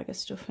through a bag of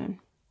stuffing.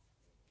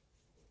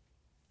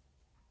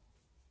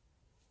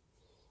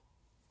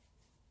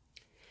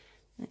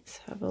 Let's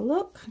have a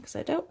look, because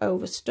I don't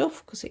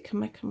overstuff, because it can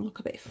make them look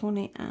a bit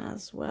funny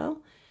as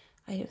well.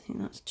 I don't think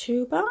that's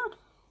too bad.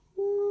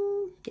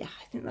 Yeah,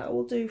 I think that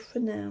will do for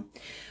now,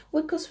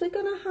 because we're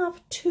going to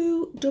have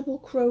 2 double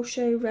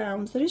crochet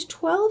rounds. There is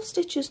 12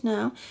 stitches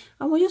now,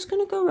 and we're just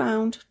going to go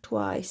round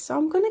twice. So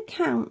I'm going to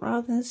count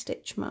rather than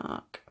stitch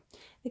mark.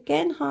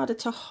 Again, harder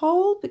to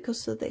hold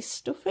because of this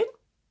stuffing.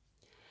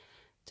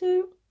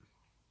 2,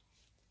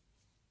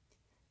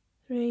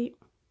 3,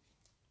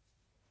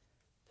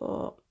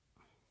 4,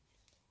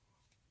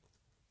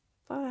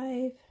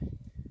 5,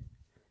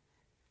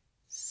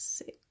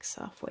 6,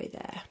 halfway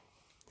there,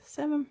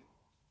 7,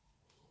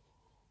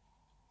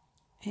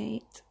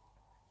 8,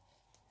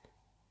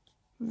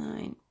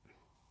 9,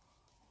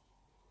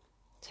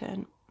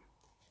 10,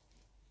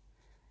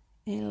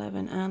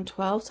 11 and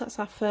 12. So that's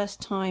our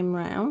first time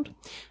round.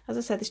 As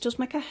I said, this does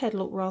make our head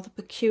look rather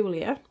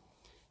peculiar.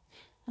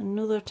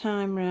 Another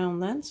time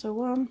round then, so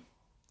 1,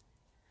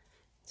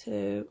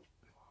 2,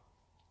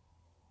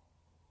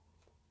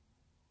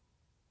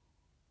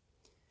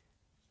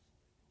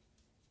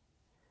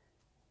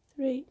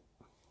 3,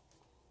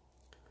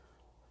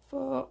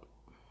 4,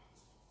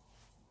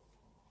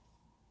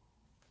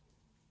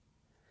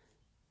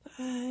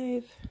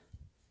 5,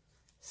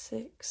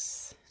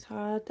 6, it's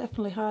hard,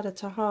 definitely harder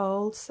to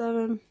hold,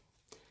 7,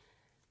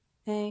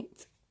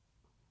 8,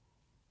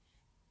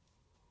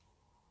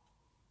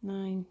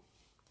 9,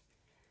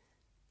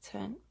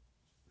 10,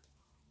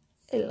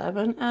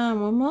 11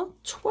 and one more,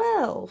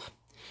 12.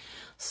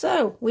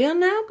 So we are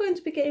now going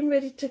to be getting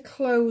ready to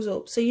close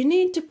up. So you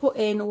need to put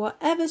in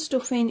whatever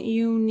stuffing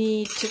you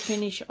need to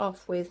finish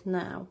off with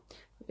now.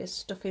 This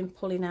stuffing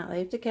pulling out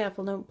there. Be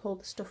careful, don't pull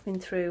the stuffing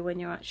through when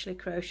you're actually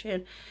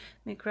crocheting.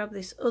 Let me grab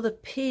this other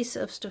piece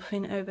of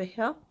stuffing over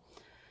here.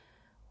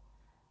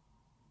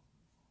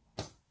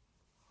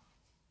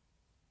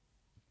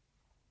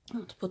 I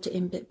want to put it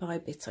in bit by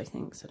bit, I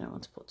think, so I don't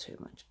want to put too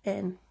much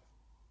in.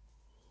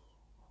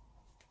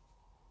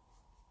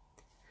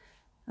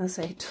 As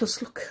I say, it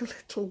does look a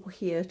little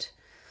weird.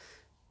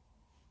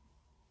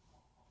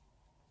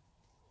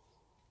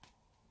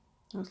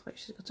 Looks like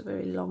she's got a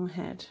very long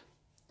head.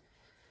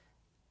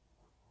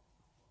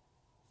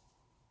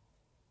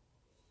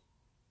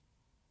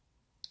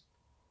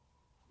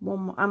 One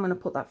more, I'm going to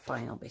put that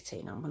final bit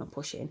in, I'm going to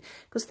push it in.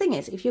 Because the thing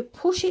is, if you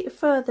push it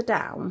further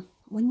down,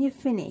 when you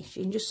finish,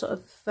 you can just sort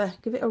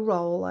of give it a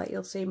roll like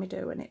you'll see me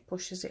do, and it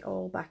pushes it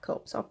all back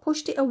up. So I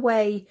pushed it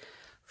away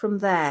from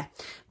there,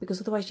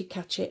 because otherwise you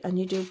catch it and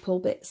you do pull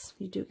bits.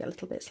 You do get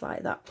little bits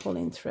like that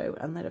pulling through,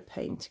 and they're a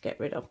pain to get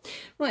rid of.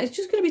 Right, it's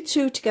just going to be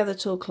 2 together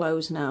till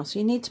close now, so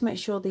you need to make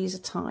sure these are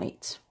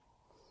tight.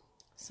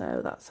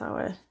 So that's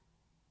our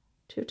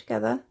 2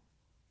 together,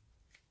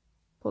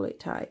 pull it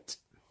tight.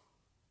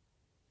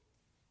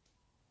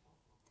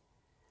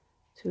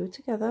 2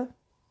 together,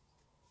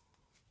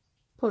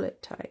 pull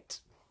it tight.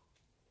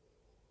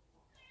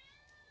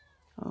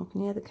 Oh,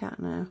 can you hear the cat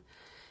now?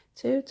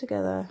 2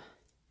 together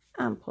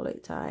and pull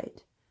it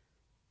tight.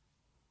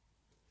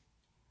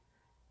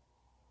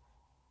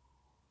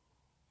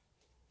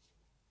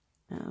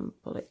 And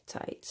pull it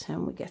tight,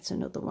 and we get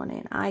another one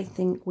in. I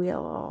think we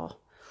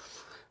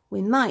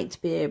might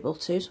be able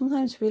to.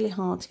 Sometimes it's really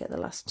hard to get the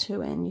last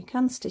 2 in. You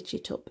can stitch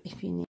it up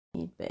if you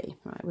need be.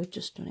 Right, we've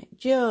just done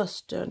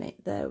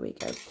it, there we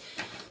go.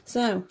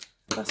 So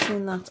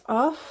fastening that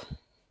off,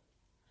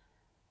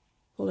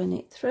 pulling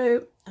it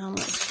through, and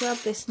let's grab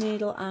this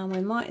needle, and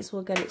we might as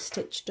well get it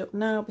stitched up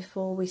now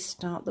before we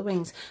start the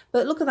wings.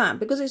 But look at that,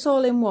 because it's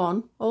all in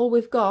one, all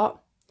we've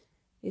got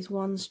is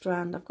 1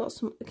 strand. I've got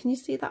some, can you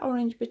see that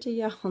orange bit of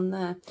yarn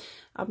there?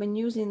 I've been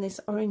using this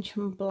orange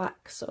and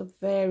black sort of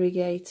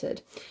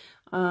variegated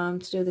to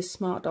do this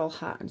smart doll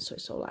hat, and so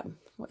it's all like,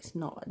 well, it's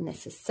not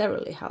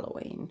necessarily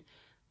Halloween,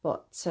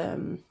 but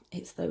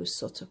it's those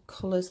sort of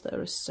colours that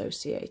are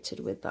associated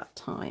with that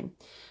time.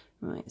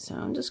 Right, so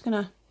I'm just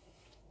gonna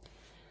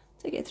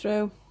take it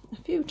through a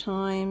few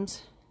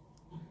times.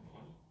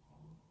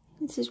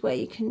 This is where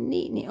you can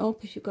neaten it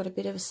up if you've got a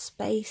bit of a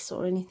space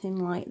or anything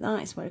like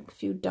that. It's where a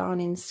few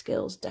darning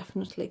skills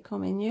definitely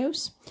come in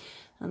use.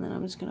 And then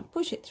I'm just going to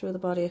push it through the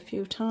body a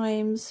few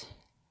times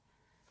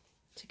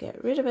to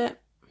get rid of it.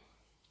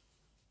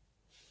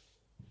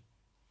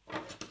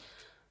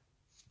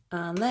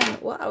 And then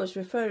what I was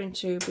referring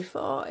to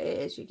before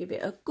is you give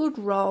it a good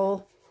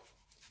roll,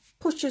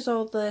 pushes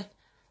all the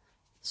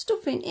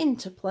stuffing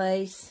into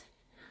place,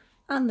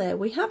 and there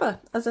we have her.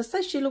 As I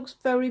said, she looks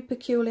very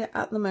peculiar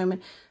at the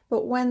moment,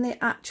 but when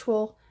the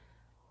actual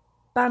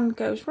band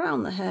goes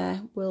round the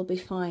hair, we'll be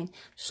fine.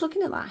 Just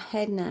looking at that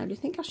head now, do you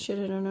think I should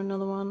have done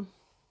another one?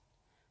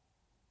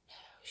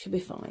 She'll be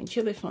fine,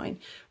 she'll be fine.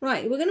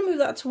 Right, we're going to move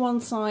that to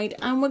one side,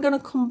 and we're going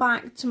to come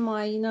back to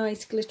my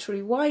nice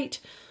glittery white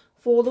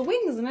for the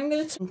wings, and I'm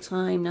going to take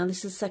time. Now this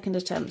is the second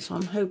attempt, so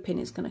I'm hoping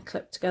it's going to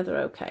clip together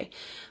okay.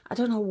 I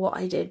don't know what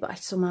I did, but I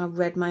somehow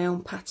read my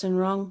own pattern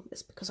wrong.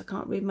 It's because I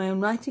can't read my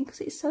own writing because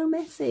it's so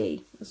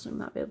messy, as you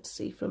might be able to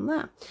see from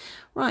there.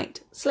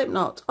 Right, slip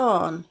knot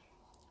on,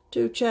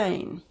 2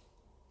 chain,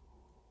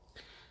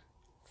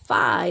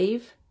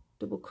 5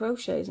 double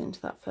crochets into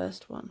that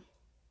first one.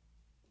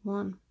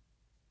 1,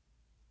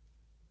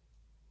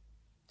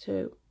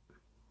 2,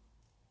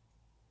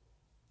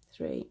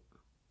 3,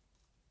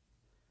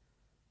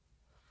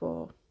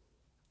 4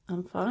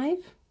 and 5.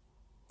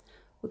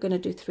 We're going to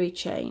do 3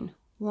 chain.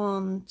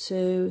 1,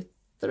 2,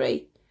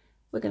 3.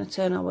 We're going to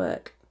turn our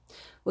work.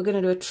 We're going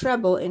to do a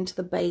treble into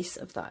the base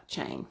of that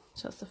chain.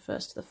 So that's the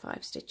first of the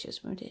 5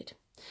 stitches we did.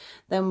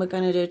 Then we're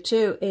going to do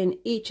 2 in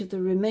each of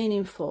the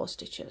remaining 4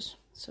 stitches.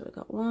 So we've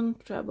got 1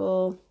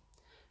 treble,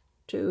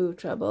 2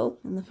 treble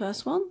in the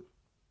first one.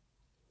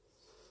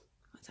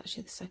 That's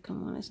actually the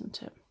second one,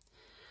 isn't it?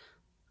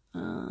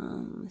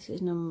 This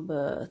is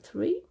number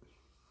 3.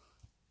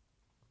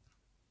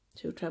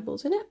 2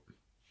 trebles in it.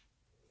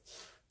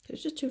 So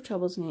it's just 2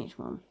 trebles in each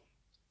one.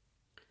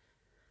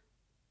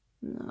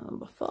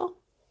 Number 4.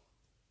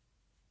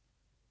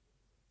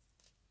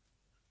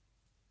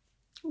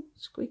 Ooh,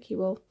 squeaky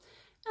wool.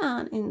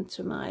 And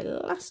into my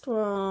last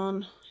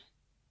one.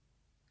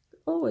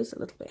 Always a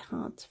little bit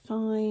hard to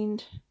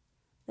find.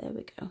 There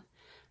we go.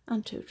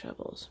 And 2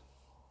 trebles.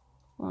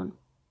 1,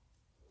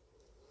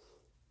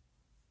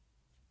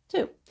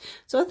 2.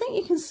 So I think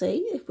you can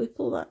see, if we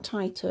pull that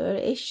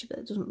tighter-ish, but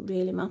it doesn't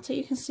really matter,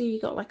 you can see you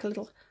got like a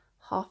little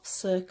half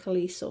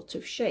circle-y sort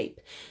of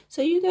shape.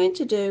 So you're going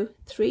to do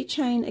 3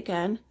 chain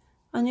again,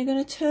 and you're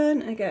going to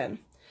turn again.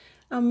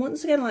 And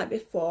once again, like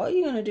before,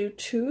 you're going to do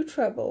 2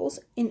 trebles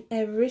in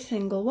every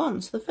single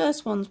one. So the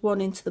first one's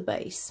 1 into the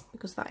base,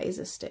 because that is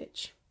a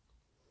stitch.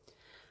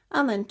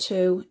 And then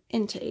 2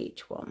 into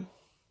each one.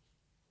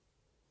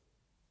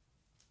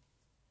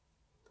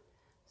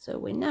 So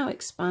we're now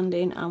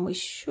expanding, and we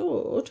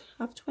should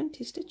have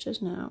 20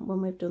 stitches now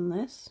when we've done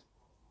this.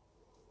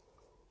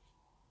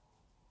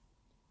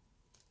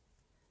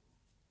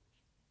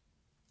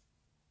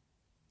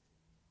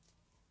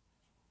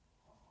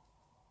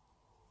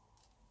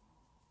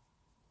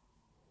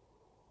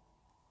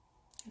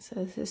 So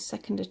this is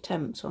second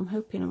attempt, so I'm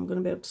hoping I'm going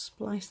to be able to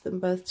splice them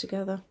both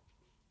together.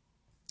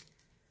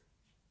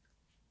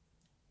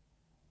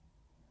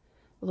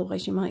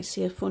 Otherwise you might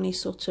see a funny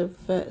sort of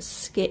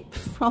skip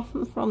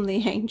from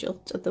the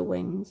angel to the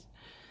wings.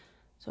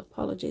 So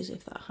apologies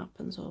if that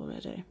happens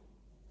already.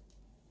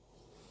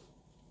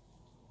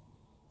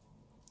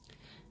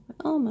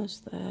 We're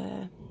almost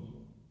there.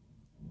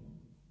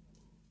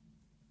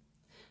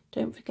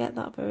 Don't forget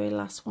that very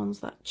last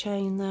one's that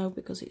chain though,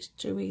 because it's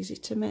too easy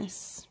to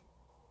miss.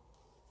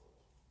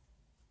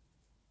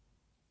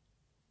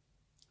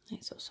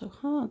 It's also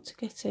hard to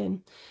get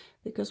in,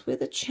 because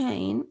with a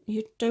chain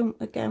you don't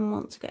again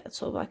want to get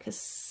sort of like a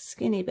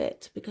skinny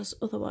bit, because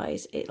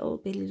otherwise it'll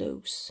be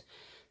loose.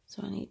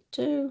 So I need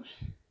 2.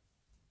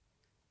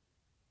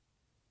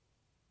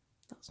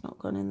 That's not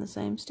gone in the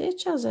same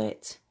stitch, has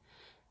it?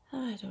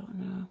 I don't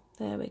know.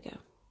 There we go.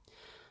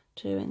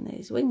 2 in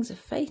these. Wings are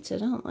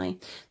fated, aren't they?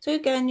 So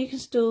again, you can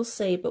still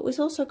see, but we've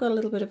also got a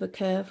little bit of a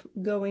curve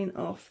going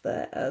off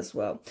there as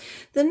well.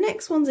 The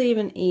next one's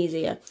even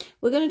easier.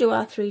 We're going to do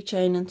our 3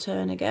 chain and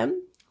turn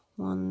again.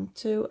 1,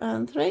 2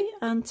 and 3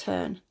 and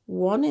turn.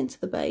 1 into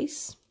the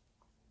base.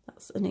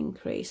 That's an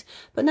increase.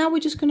 But now we're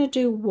just going to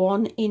do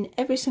 1 in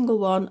every single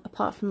one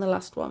apart from the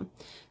last one.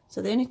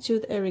 So the only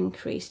 2 that are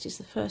increased is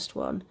the first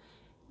one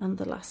and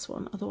the last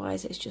one.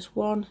 Otherwise it's just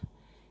 1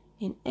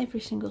 in every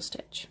single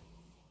stitch.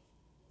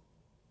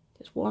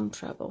 Just 1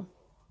 treble.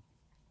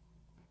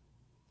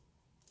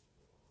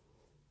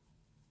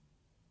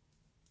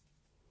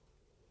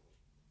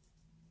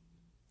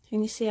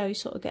 Can you see how you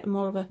sort of get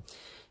more of a,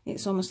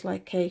 it's almost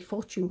like a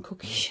fortune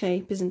cookie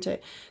shape, isn't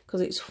it?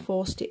 Because it's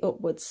forced it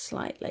upwards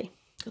slightly,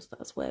 because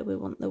that's where we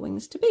want the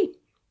wings to be.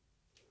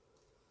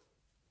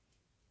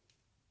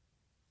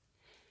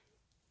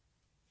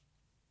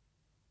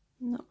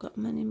 Not got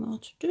many more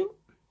to do.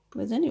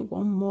 There's only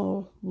one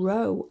more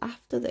row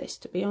after this,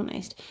 to be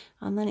honest,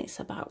 and then it's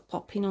about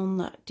popping on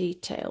that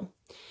detail,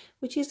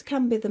 which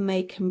can be the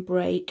make and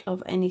break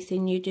of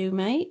anything you do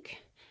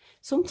make.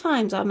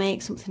 Sometimes I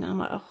make something and I'm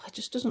like, oh, it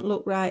just doesn't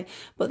look right,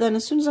 but then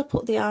as soon as I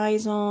put the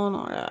eyes on,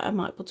 or I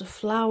might put a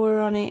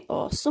flower on it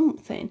or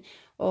something,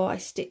 or I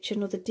stitch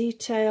another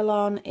detail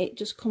on, it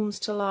just comes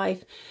to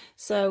life.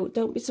 So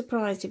don't be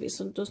surprised if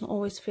it doesn't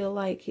always feel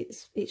like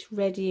it's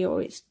ready or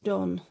it's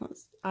done.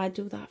 I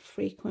do that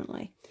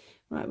frequently.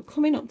 Right, we're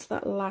coming up to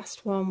that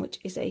last one, which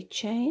is a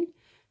chain.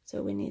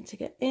 So we need to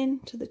get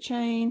into the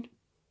chain,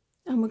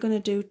 and we're going to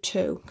do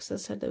 2, because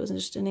as I said, there was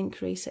just an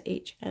increase at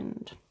each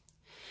end.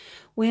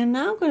 We are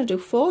now going to do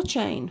 4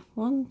 chain.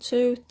 1,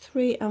 2,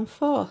 3 and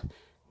 4.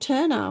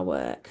 Turn our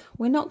work.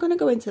 We're not going to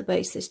go into the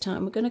base this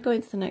time. We're going to go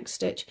into the next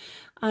stitch,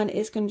 and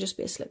it's going to just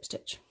be a slip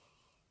stitch.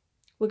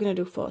 We're going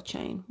to do 4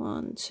 chain.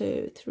 1,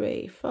 2,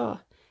 3, 4.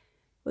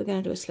 We're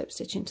going to do a slip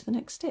stitch into the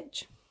next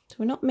stitch. So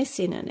we're not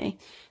missing any.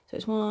 So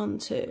it's 1,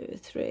 2,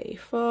 3,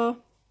 4.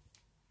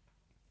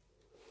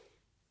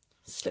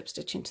 Slip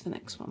stitch into the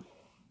next one.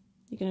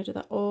 You're going to do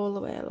that all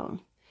the way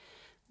along.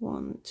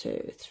 1,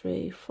 2,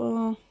 3,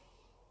 4.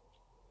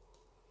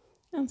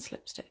 And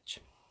slip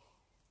stitch.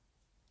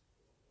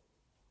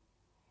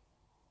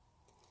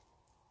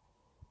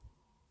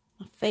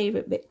 My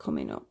favourite bit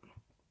coming up.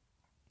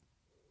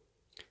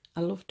 I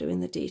love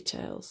doing the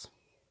details.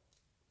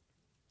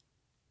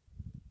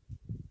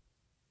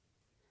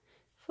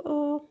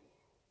 4.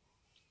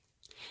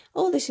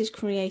 All this is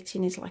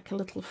creating is like a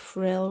little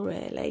frill,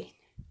 really.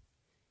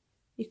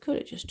 You could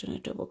have just done a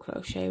double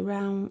crochet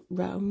round,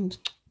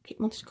 keep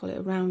wanting to call it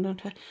a round,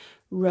 don't I?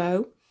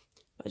 Row.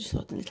 But I just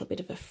thought a little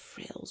bit of a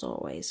frill's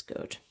always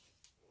good.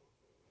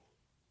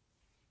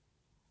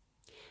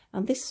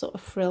 And this sort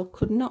of frill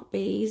could not be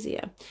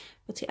easier,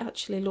 but it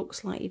actually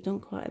looks like you've done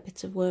quite a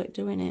bit of work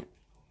doing it.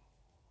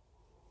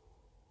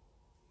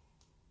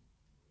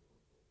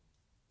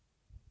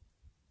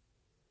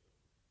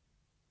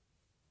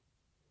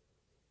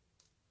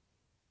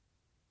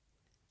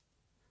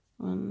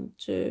 One,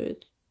 2,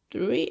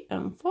 3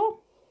 and 4.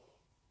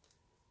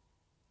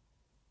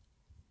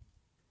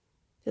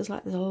 Feels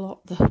like there's a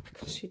lot though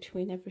because you're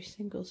doing every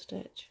single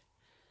stitch.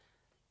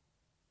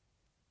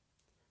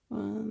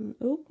 1,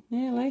 oh,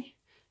 nearly.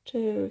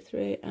 2,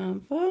 3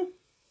 and 4.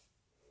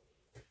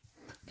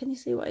 Can you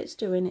see what it's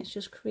doing? It's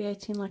just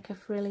creating like a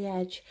frilly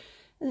edge,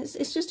 and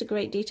it's just a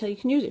great detail. You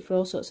can use it for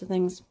all sorts of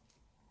things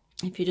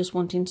if you're just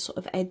wanting to sort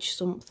of edge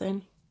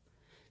something.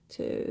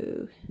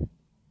 2,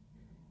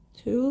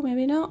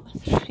 maybe not,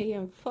 3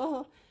 and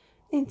 4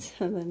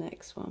 into the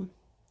next one.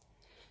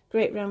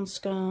 Great round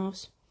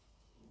scarves.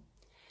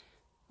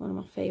 One of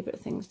my favourite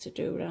things to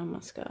do around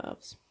my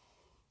scarves.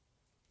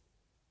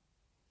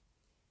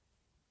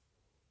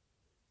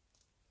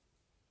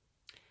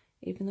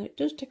 Even though it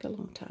does take a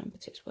long time,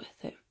 but it's worth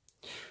it.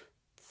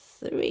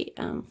 3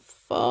 and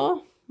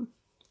 4.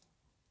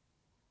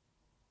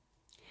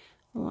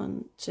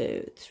 1,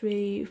 2,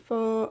 3,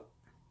 4.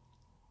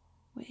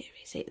 Where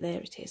is it? There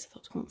it is. I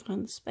thought I couldn't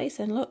find the space.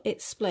 And look,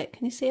 it's split.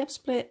 Can you see I've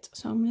split?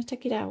 So I'm going to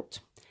take it out.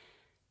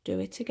 Do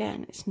it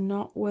again. It's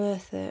not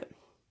worth it.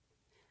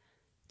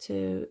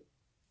 2,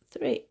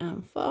 3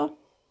 and 4.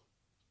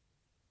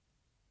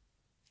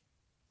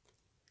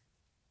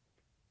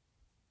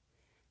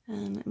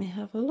 And let me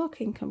have a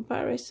look in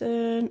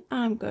comparison.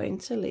 I'm going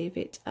to leave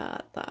it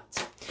at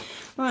that.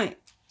 Right,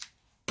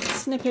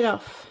 snip it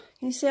off.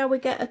 Can you see how we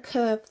get a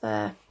curve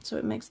there? So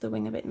it makes the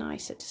wing a bit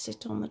nicer to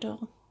sit on the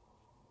doll.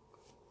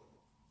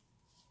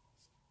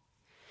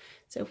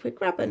 So if we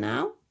grab her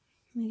now,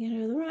 we get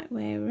her the right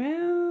way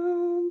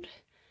around.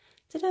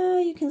 Ta-da!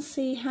 You can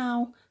see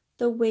how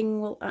the wing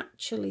will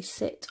actually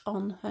sit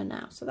on her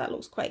now. So that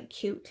looks quite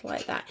cute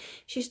like that.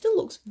 She still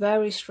looks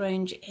very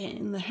strange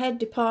in the head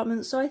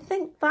department. So I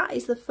think that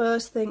is the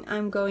first thing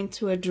I'm going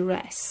to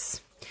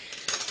address.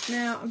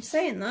 Now I'm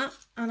saying that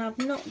and I've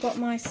not got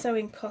my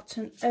sewing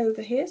cotton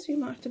over here, so you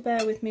might have to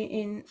bear with me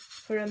in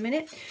for a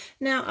minute.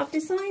 Now I've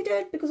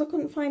decided, because I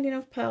couldn't find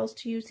enough pearls,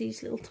 to use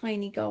these little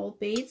tiny gold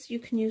beads. You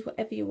can use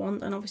whatever you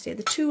want, and obviously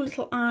the 2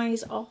 little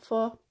eyes are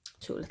for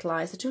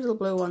the 2 little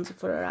blue ones are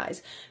for her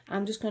eyes.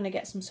 I'm just going to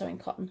get some sewing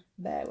cotton,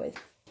 bear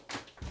with.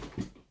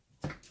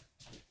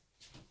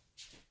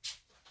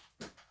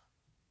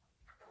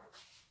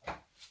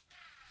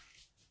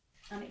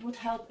 And it would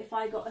help if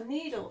I got a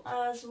needle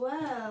as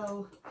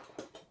well.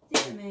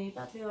 Dear me,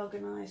 badly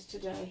organised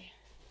today.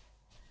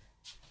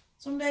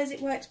 Some days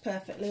it works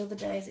perfectly, other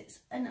days it's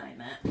a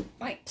nightmare.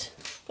 Right,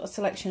 got a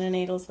selection of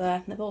needles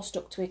there. They've all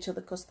stuck to each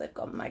other because they've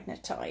got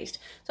magnetised.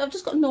 So I've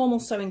just got normal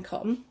sewing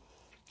cotton.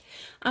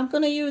 I'm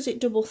going to use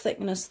it double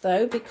thickness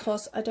though,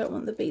 because I don't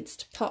want the beads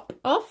to pop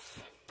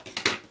off.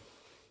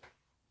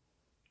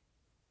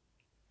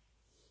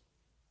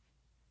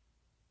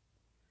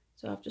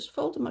 So I've just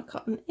folded my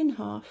cotton in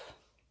half.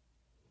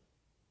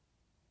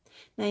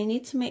 Now you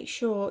need to make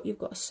sure you've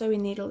got a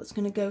sewing needle that's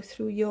going to go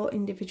through your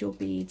individual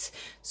beads.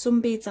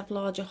 Some beads have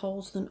larger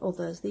holes than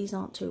others. These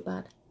aren't too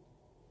bad.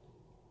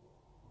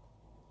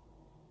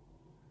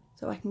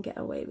 So I can get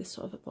away with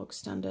sort of a bog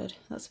standard,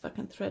 that's if I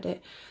can thread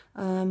it,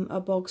 a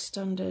bog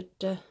standard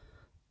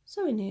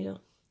sewing needle.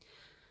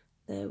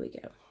 There we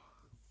go.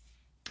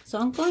 So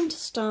I'm going to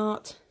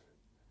start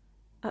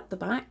at the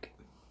back.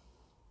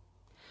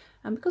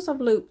 And because I've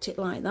looped it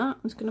like that,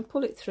 I'm just going to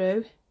pull it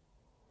through,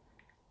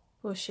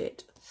 push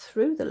it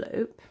through the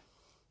loop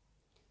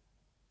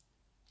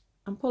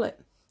and pull it.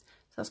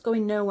 So that's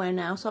going nowhere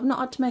now. So I've not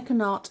had to make a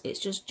knot,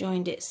 it's just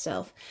joined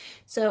itself.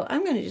 So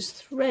I'm going to just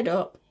thread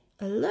up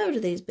a load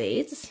of these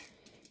beads.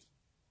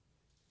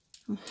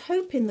 I'm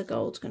hoping the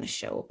gold's going to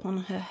show up on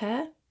her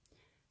hair.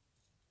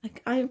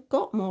 I've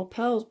got more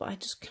pearls, but I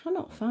just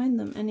cannot find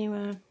them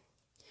anywhere.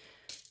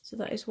 So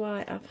that is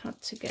why I've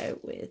had to go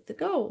with the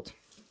gold.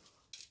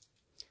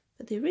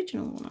 But the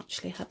original one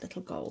actually had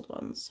little gold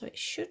ones, so it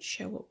should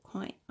show up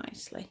quite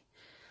nicely.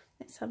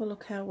 Let's have a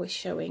look how we're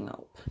showing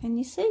up. Can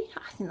you see?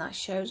 I think that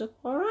shows up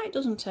all right,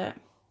 doesn't it?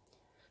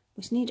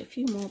 We just need a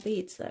few more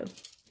beads though.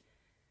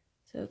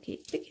 So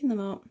keep picking them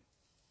up.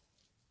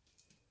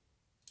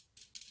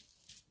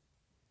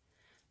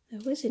 They're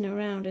whizzing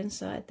around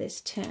inside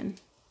this tin.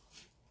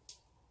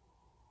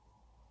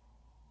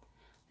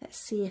 Let's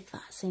see if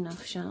that's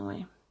enough, shall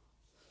we?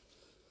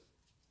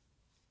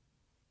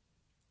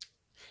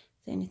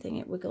 Is anything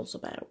it wiggles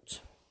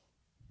about?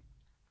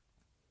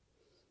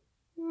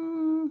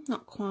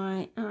 Not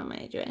quite. I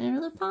may do it in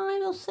another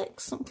 5 or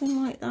 6,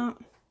 something like that.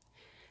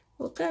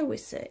 We'll go with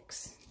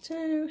 6.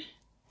 2,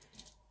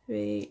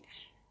 3,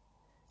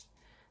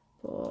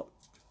 4,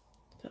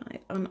 5.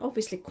 And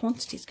obviously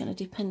quantity is going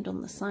to depend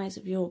on the size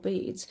of your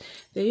beads.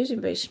 If you're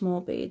using very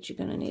small beads, you're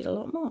going to need a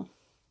lot more.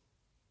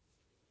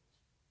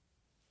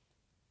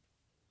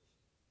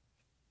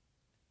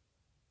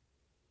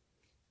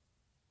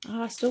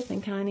 Oh, I still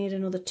think I need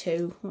another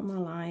 2. What am I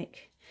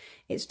like?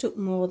 It's took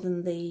more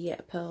than the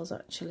pearls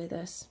actually,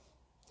 this.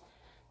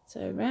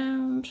 So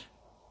round,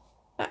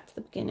 back to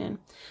the beginning.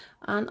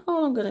 And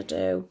all I'm going to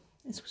do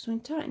is, because I'm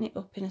going to tighten it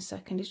up in a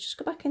second, is just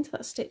go back into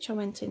that stitch I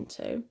went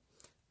into.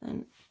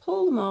 Then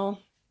pull them all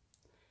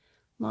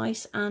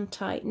nice and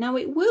tight. Now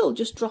it will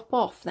just drop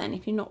off then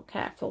if you're not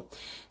careful.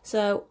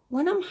 So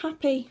when I'm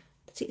happy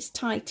that it's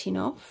tight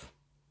enough,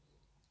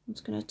 I'm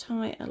just going to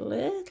tie a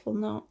little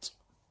knot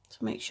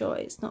to make sure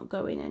it's not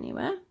going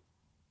anywhere.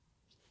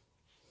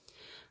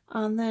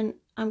 And then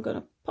I'm going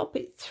to pop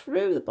it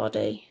through the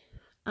body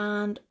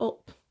and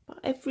up by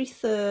every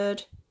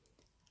third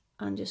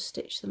and just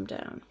stitch them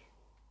down.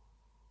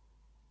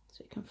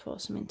 So you can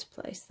force them into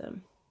place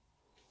then.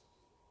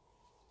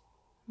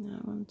 Now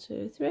 1,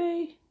 2,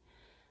 3,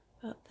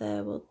 about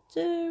there will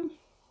do.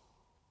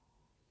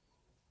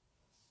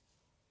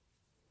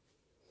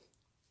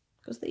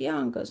 Because the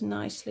yarn goes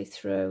nicely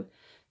through,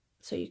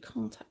 so you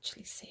can't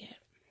actually see it.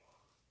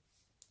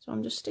 So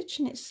I'm just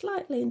stitching it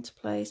slightly into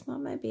place,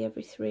 maybe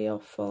every 3 or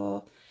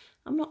 4.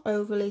 I'm not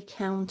overly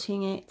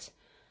counting it.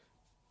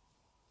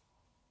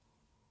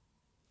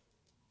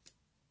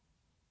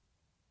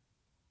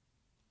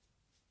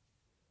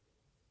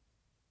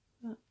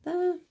 Right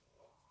there.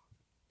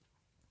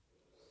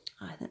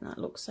 I think that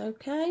looks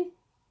okay.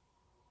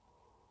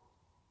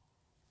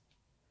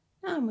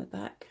 And we're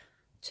back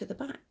to the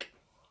back.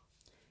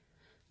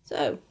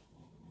 So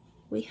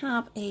we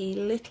have a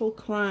little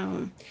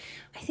crown.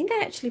 I think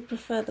I actually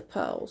prefer the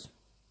pearls.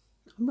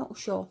 I'm not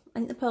sure. I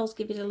think the pearls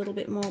give it a little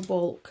bit more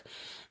bulk.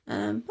 But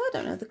I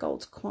don't know, the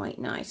gold's quite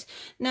nice.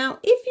 Now,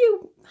 if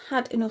you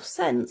had enough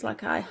sense,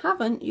 like I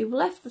haven't, you've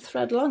left the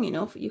thread long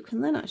enough, you can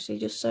then actually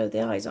just sew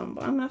the eyes on.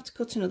 But I'm going to have to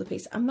cut another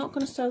piece. I'm not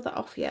going to sew that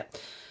off yet,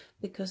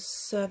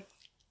 because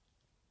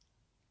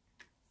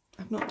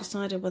I've not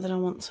decided whether I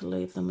want to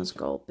leave them as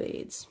gold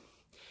beads.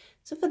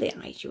 So for the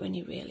eyes, you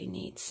only really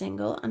need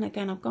single. And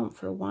again, I've gone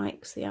for a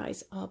white because the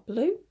eyes are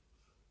blue.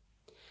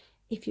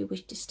 If you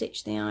wish to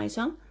stitch the eyes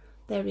on,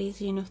 they're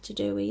easy enough to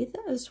do either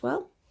as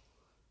well.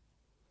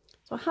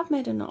 So I have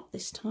made a knot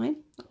this time.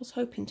 I was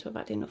hoping to have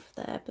had enough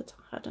there, but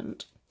I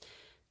hadn't.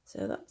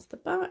 So that's the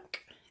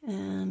back.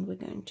 And we're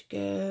going to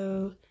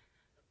go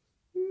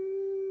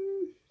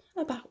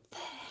about there.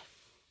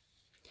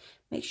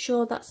 Make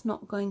sure that's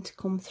not going to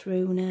come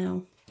through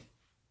now,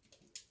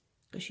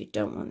 because you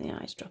don't want the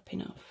eyes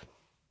dropping off.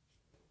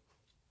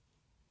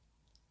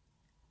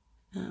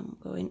 I'm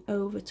going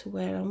over to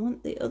where I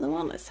want the other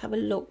one. Let's have a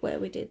look where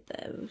we did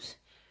those.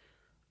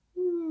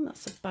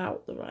 That's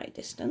about the right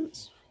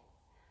distance.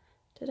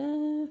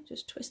 Ta-da!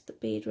 Just twist the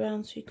bead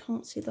round so you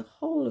can't see the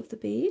whole of the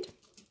bead.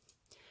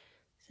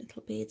 This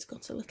little bead's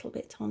got a little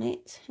bit on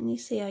it, and you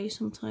see how you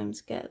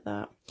sometimes get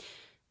that.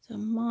 So I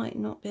might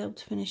not be able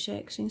to finish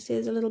it, because you can see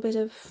there's a little bit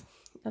of,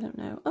 I don't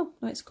know, oh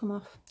no, it's come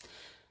off.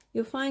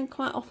 You'll find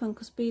quite often,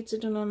 because beads are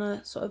done on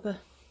a sort of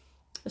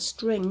a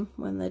string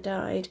when they're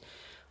dyed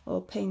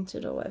or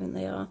painted or whatever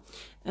they are,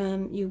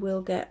 you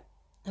will get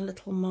a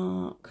little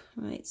mark.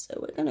 Right, so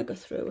we're going to go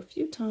through a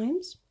few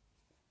times.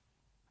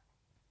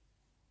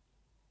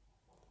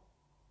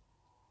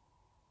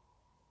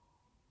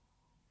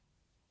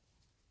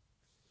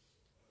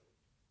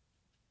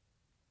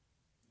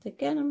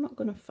 Again, I'm not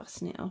going to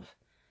fasten it off.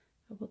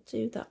 I will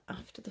do that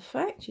after the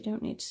fact. You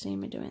don't need to see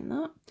me doing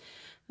that.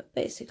 But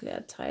basically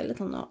I'd tie a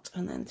little knot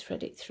and then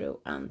thread it through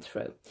and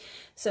through.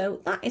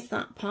 So that is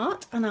that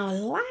part. And our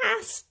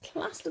last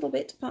little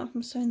bit, apart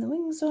from sewing the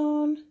wings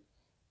on,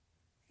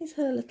 is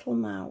her little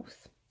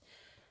mouth.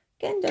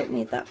 Again, don't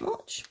need that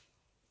much.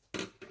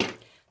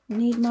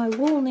 Need my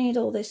wool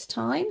needle this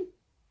time.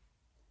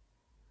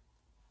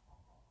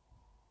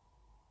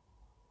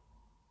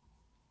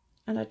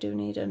 And I do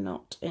need a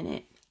knot in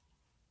it.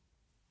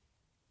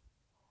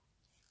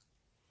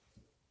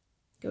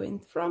 Going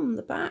from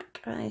the back,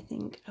 I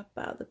think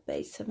about the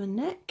base of her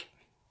neck.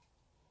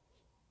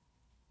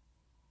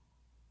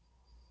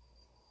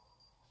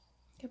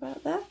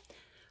 About there.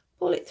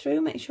 Pull it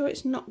through, make sure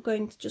it's not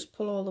going to just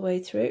pull all the way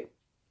through.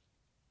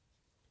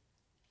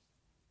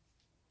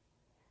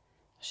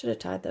 I should have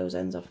tied those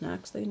ends off now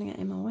because they're going to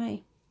get in my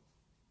way.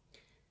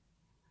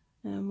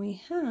 And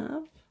we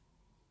have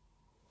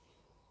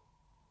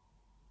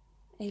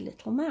a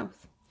little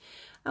mouth.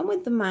 And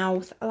with the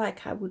mouth,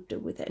 like I would do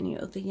with any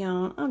other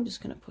yarn, I'm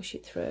just going to push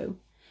it through.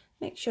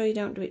 Make sure you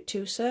don't do it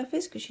too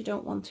surface, because you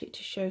don't want it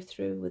to show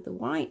through with the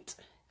white.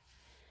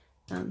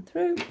 And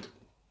through.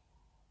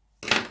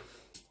 I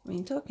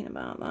mean, talking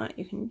about that,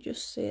 you can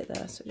just see it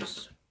there. So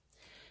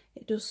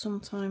it does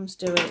sometimes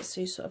do it,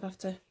 so you sort of have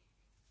to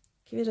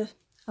give it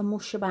a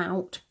mush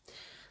about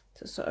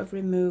to sort of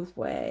remove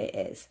where it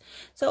is.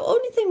 So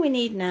only thing we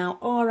need now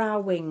are our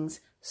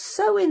wings.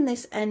 Sew in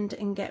this end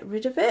and get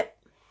rid of it,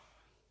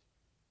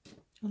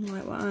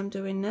 unlike what I'm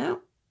doing now.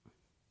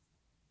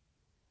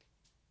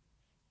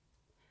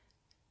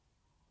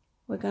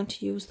 we're going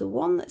to use the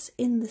one that's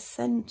in the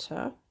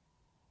centre.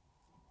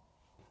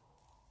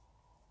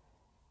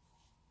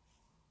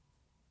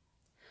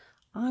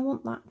 I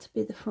want that to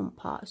be the front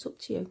part. It's up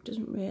to you, it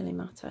doesn't really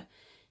matter.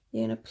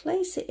 You're going to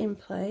place it in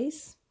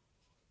place.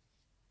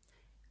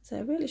 So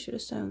I really should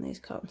have sewn these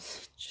cotton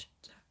stitches.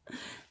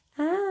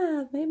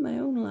 I've made my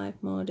own life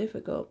more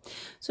difficult.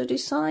 So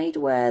decide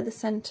where the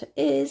centre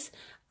is,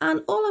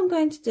 and all I'm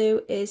going to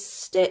do is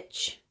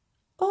stitch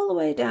all the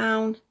way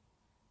down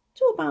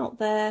to about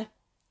there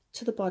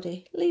to the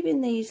body,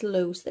 leaving these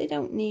loose. They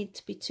don't need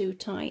to be too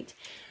tight.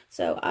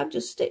 So I've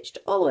just stitched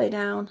all the way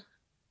down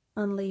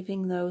and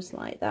leaving those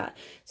like that.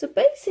 So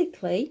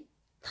basically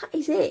that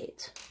is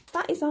it.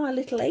 That is our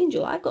little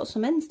angel. I've got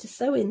some ends to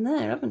sew in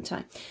there, haven't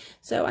I?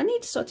 So I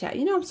need to sort it out.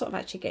 You know, I'm sort of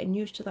actually getting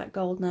used to that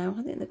gold now.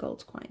 I think the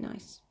gold's quite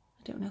nice.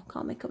 I don't know,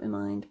 can't make up my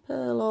mind.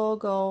 Pearl or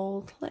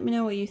gold, let me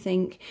know what you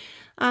think.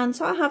 And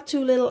so I have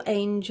two little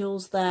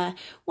angels there.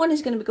 One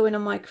is going to be going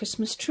on my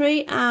Christmas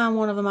tree, and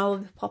one of them I will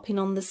be popping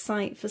on the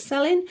site for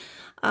selling.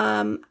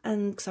 And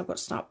because I've got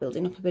to start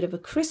building up a bit of a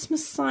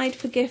Christmas side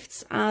for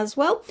gifts as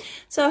well.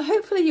 So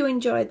hopefully you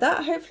enjoyed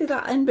that. Hopefully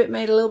that end bit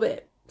made a little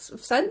bit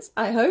of sense,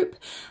 I hope.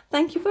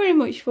 Thank you very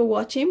much for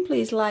watching.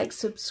 Please like,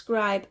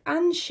 subscribe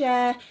and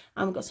share.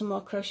 And we've got some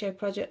more crochet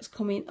projects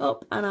coming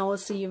up, and I will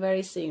see you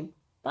very soon.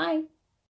 Bye.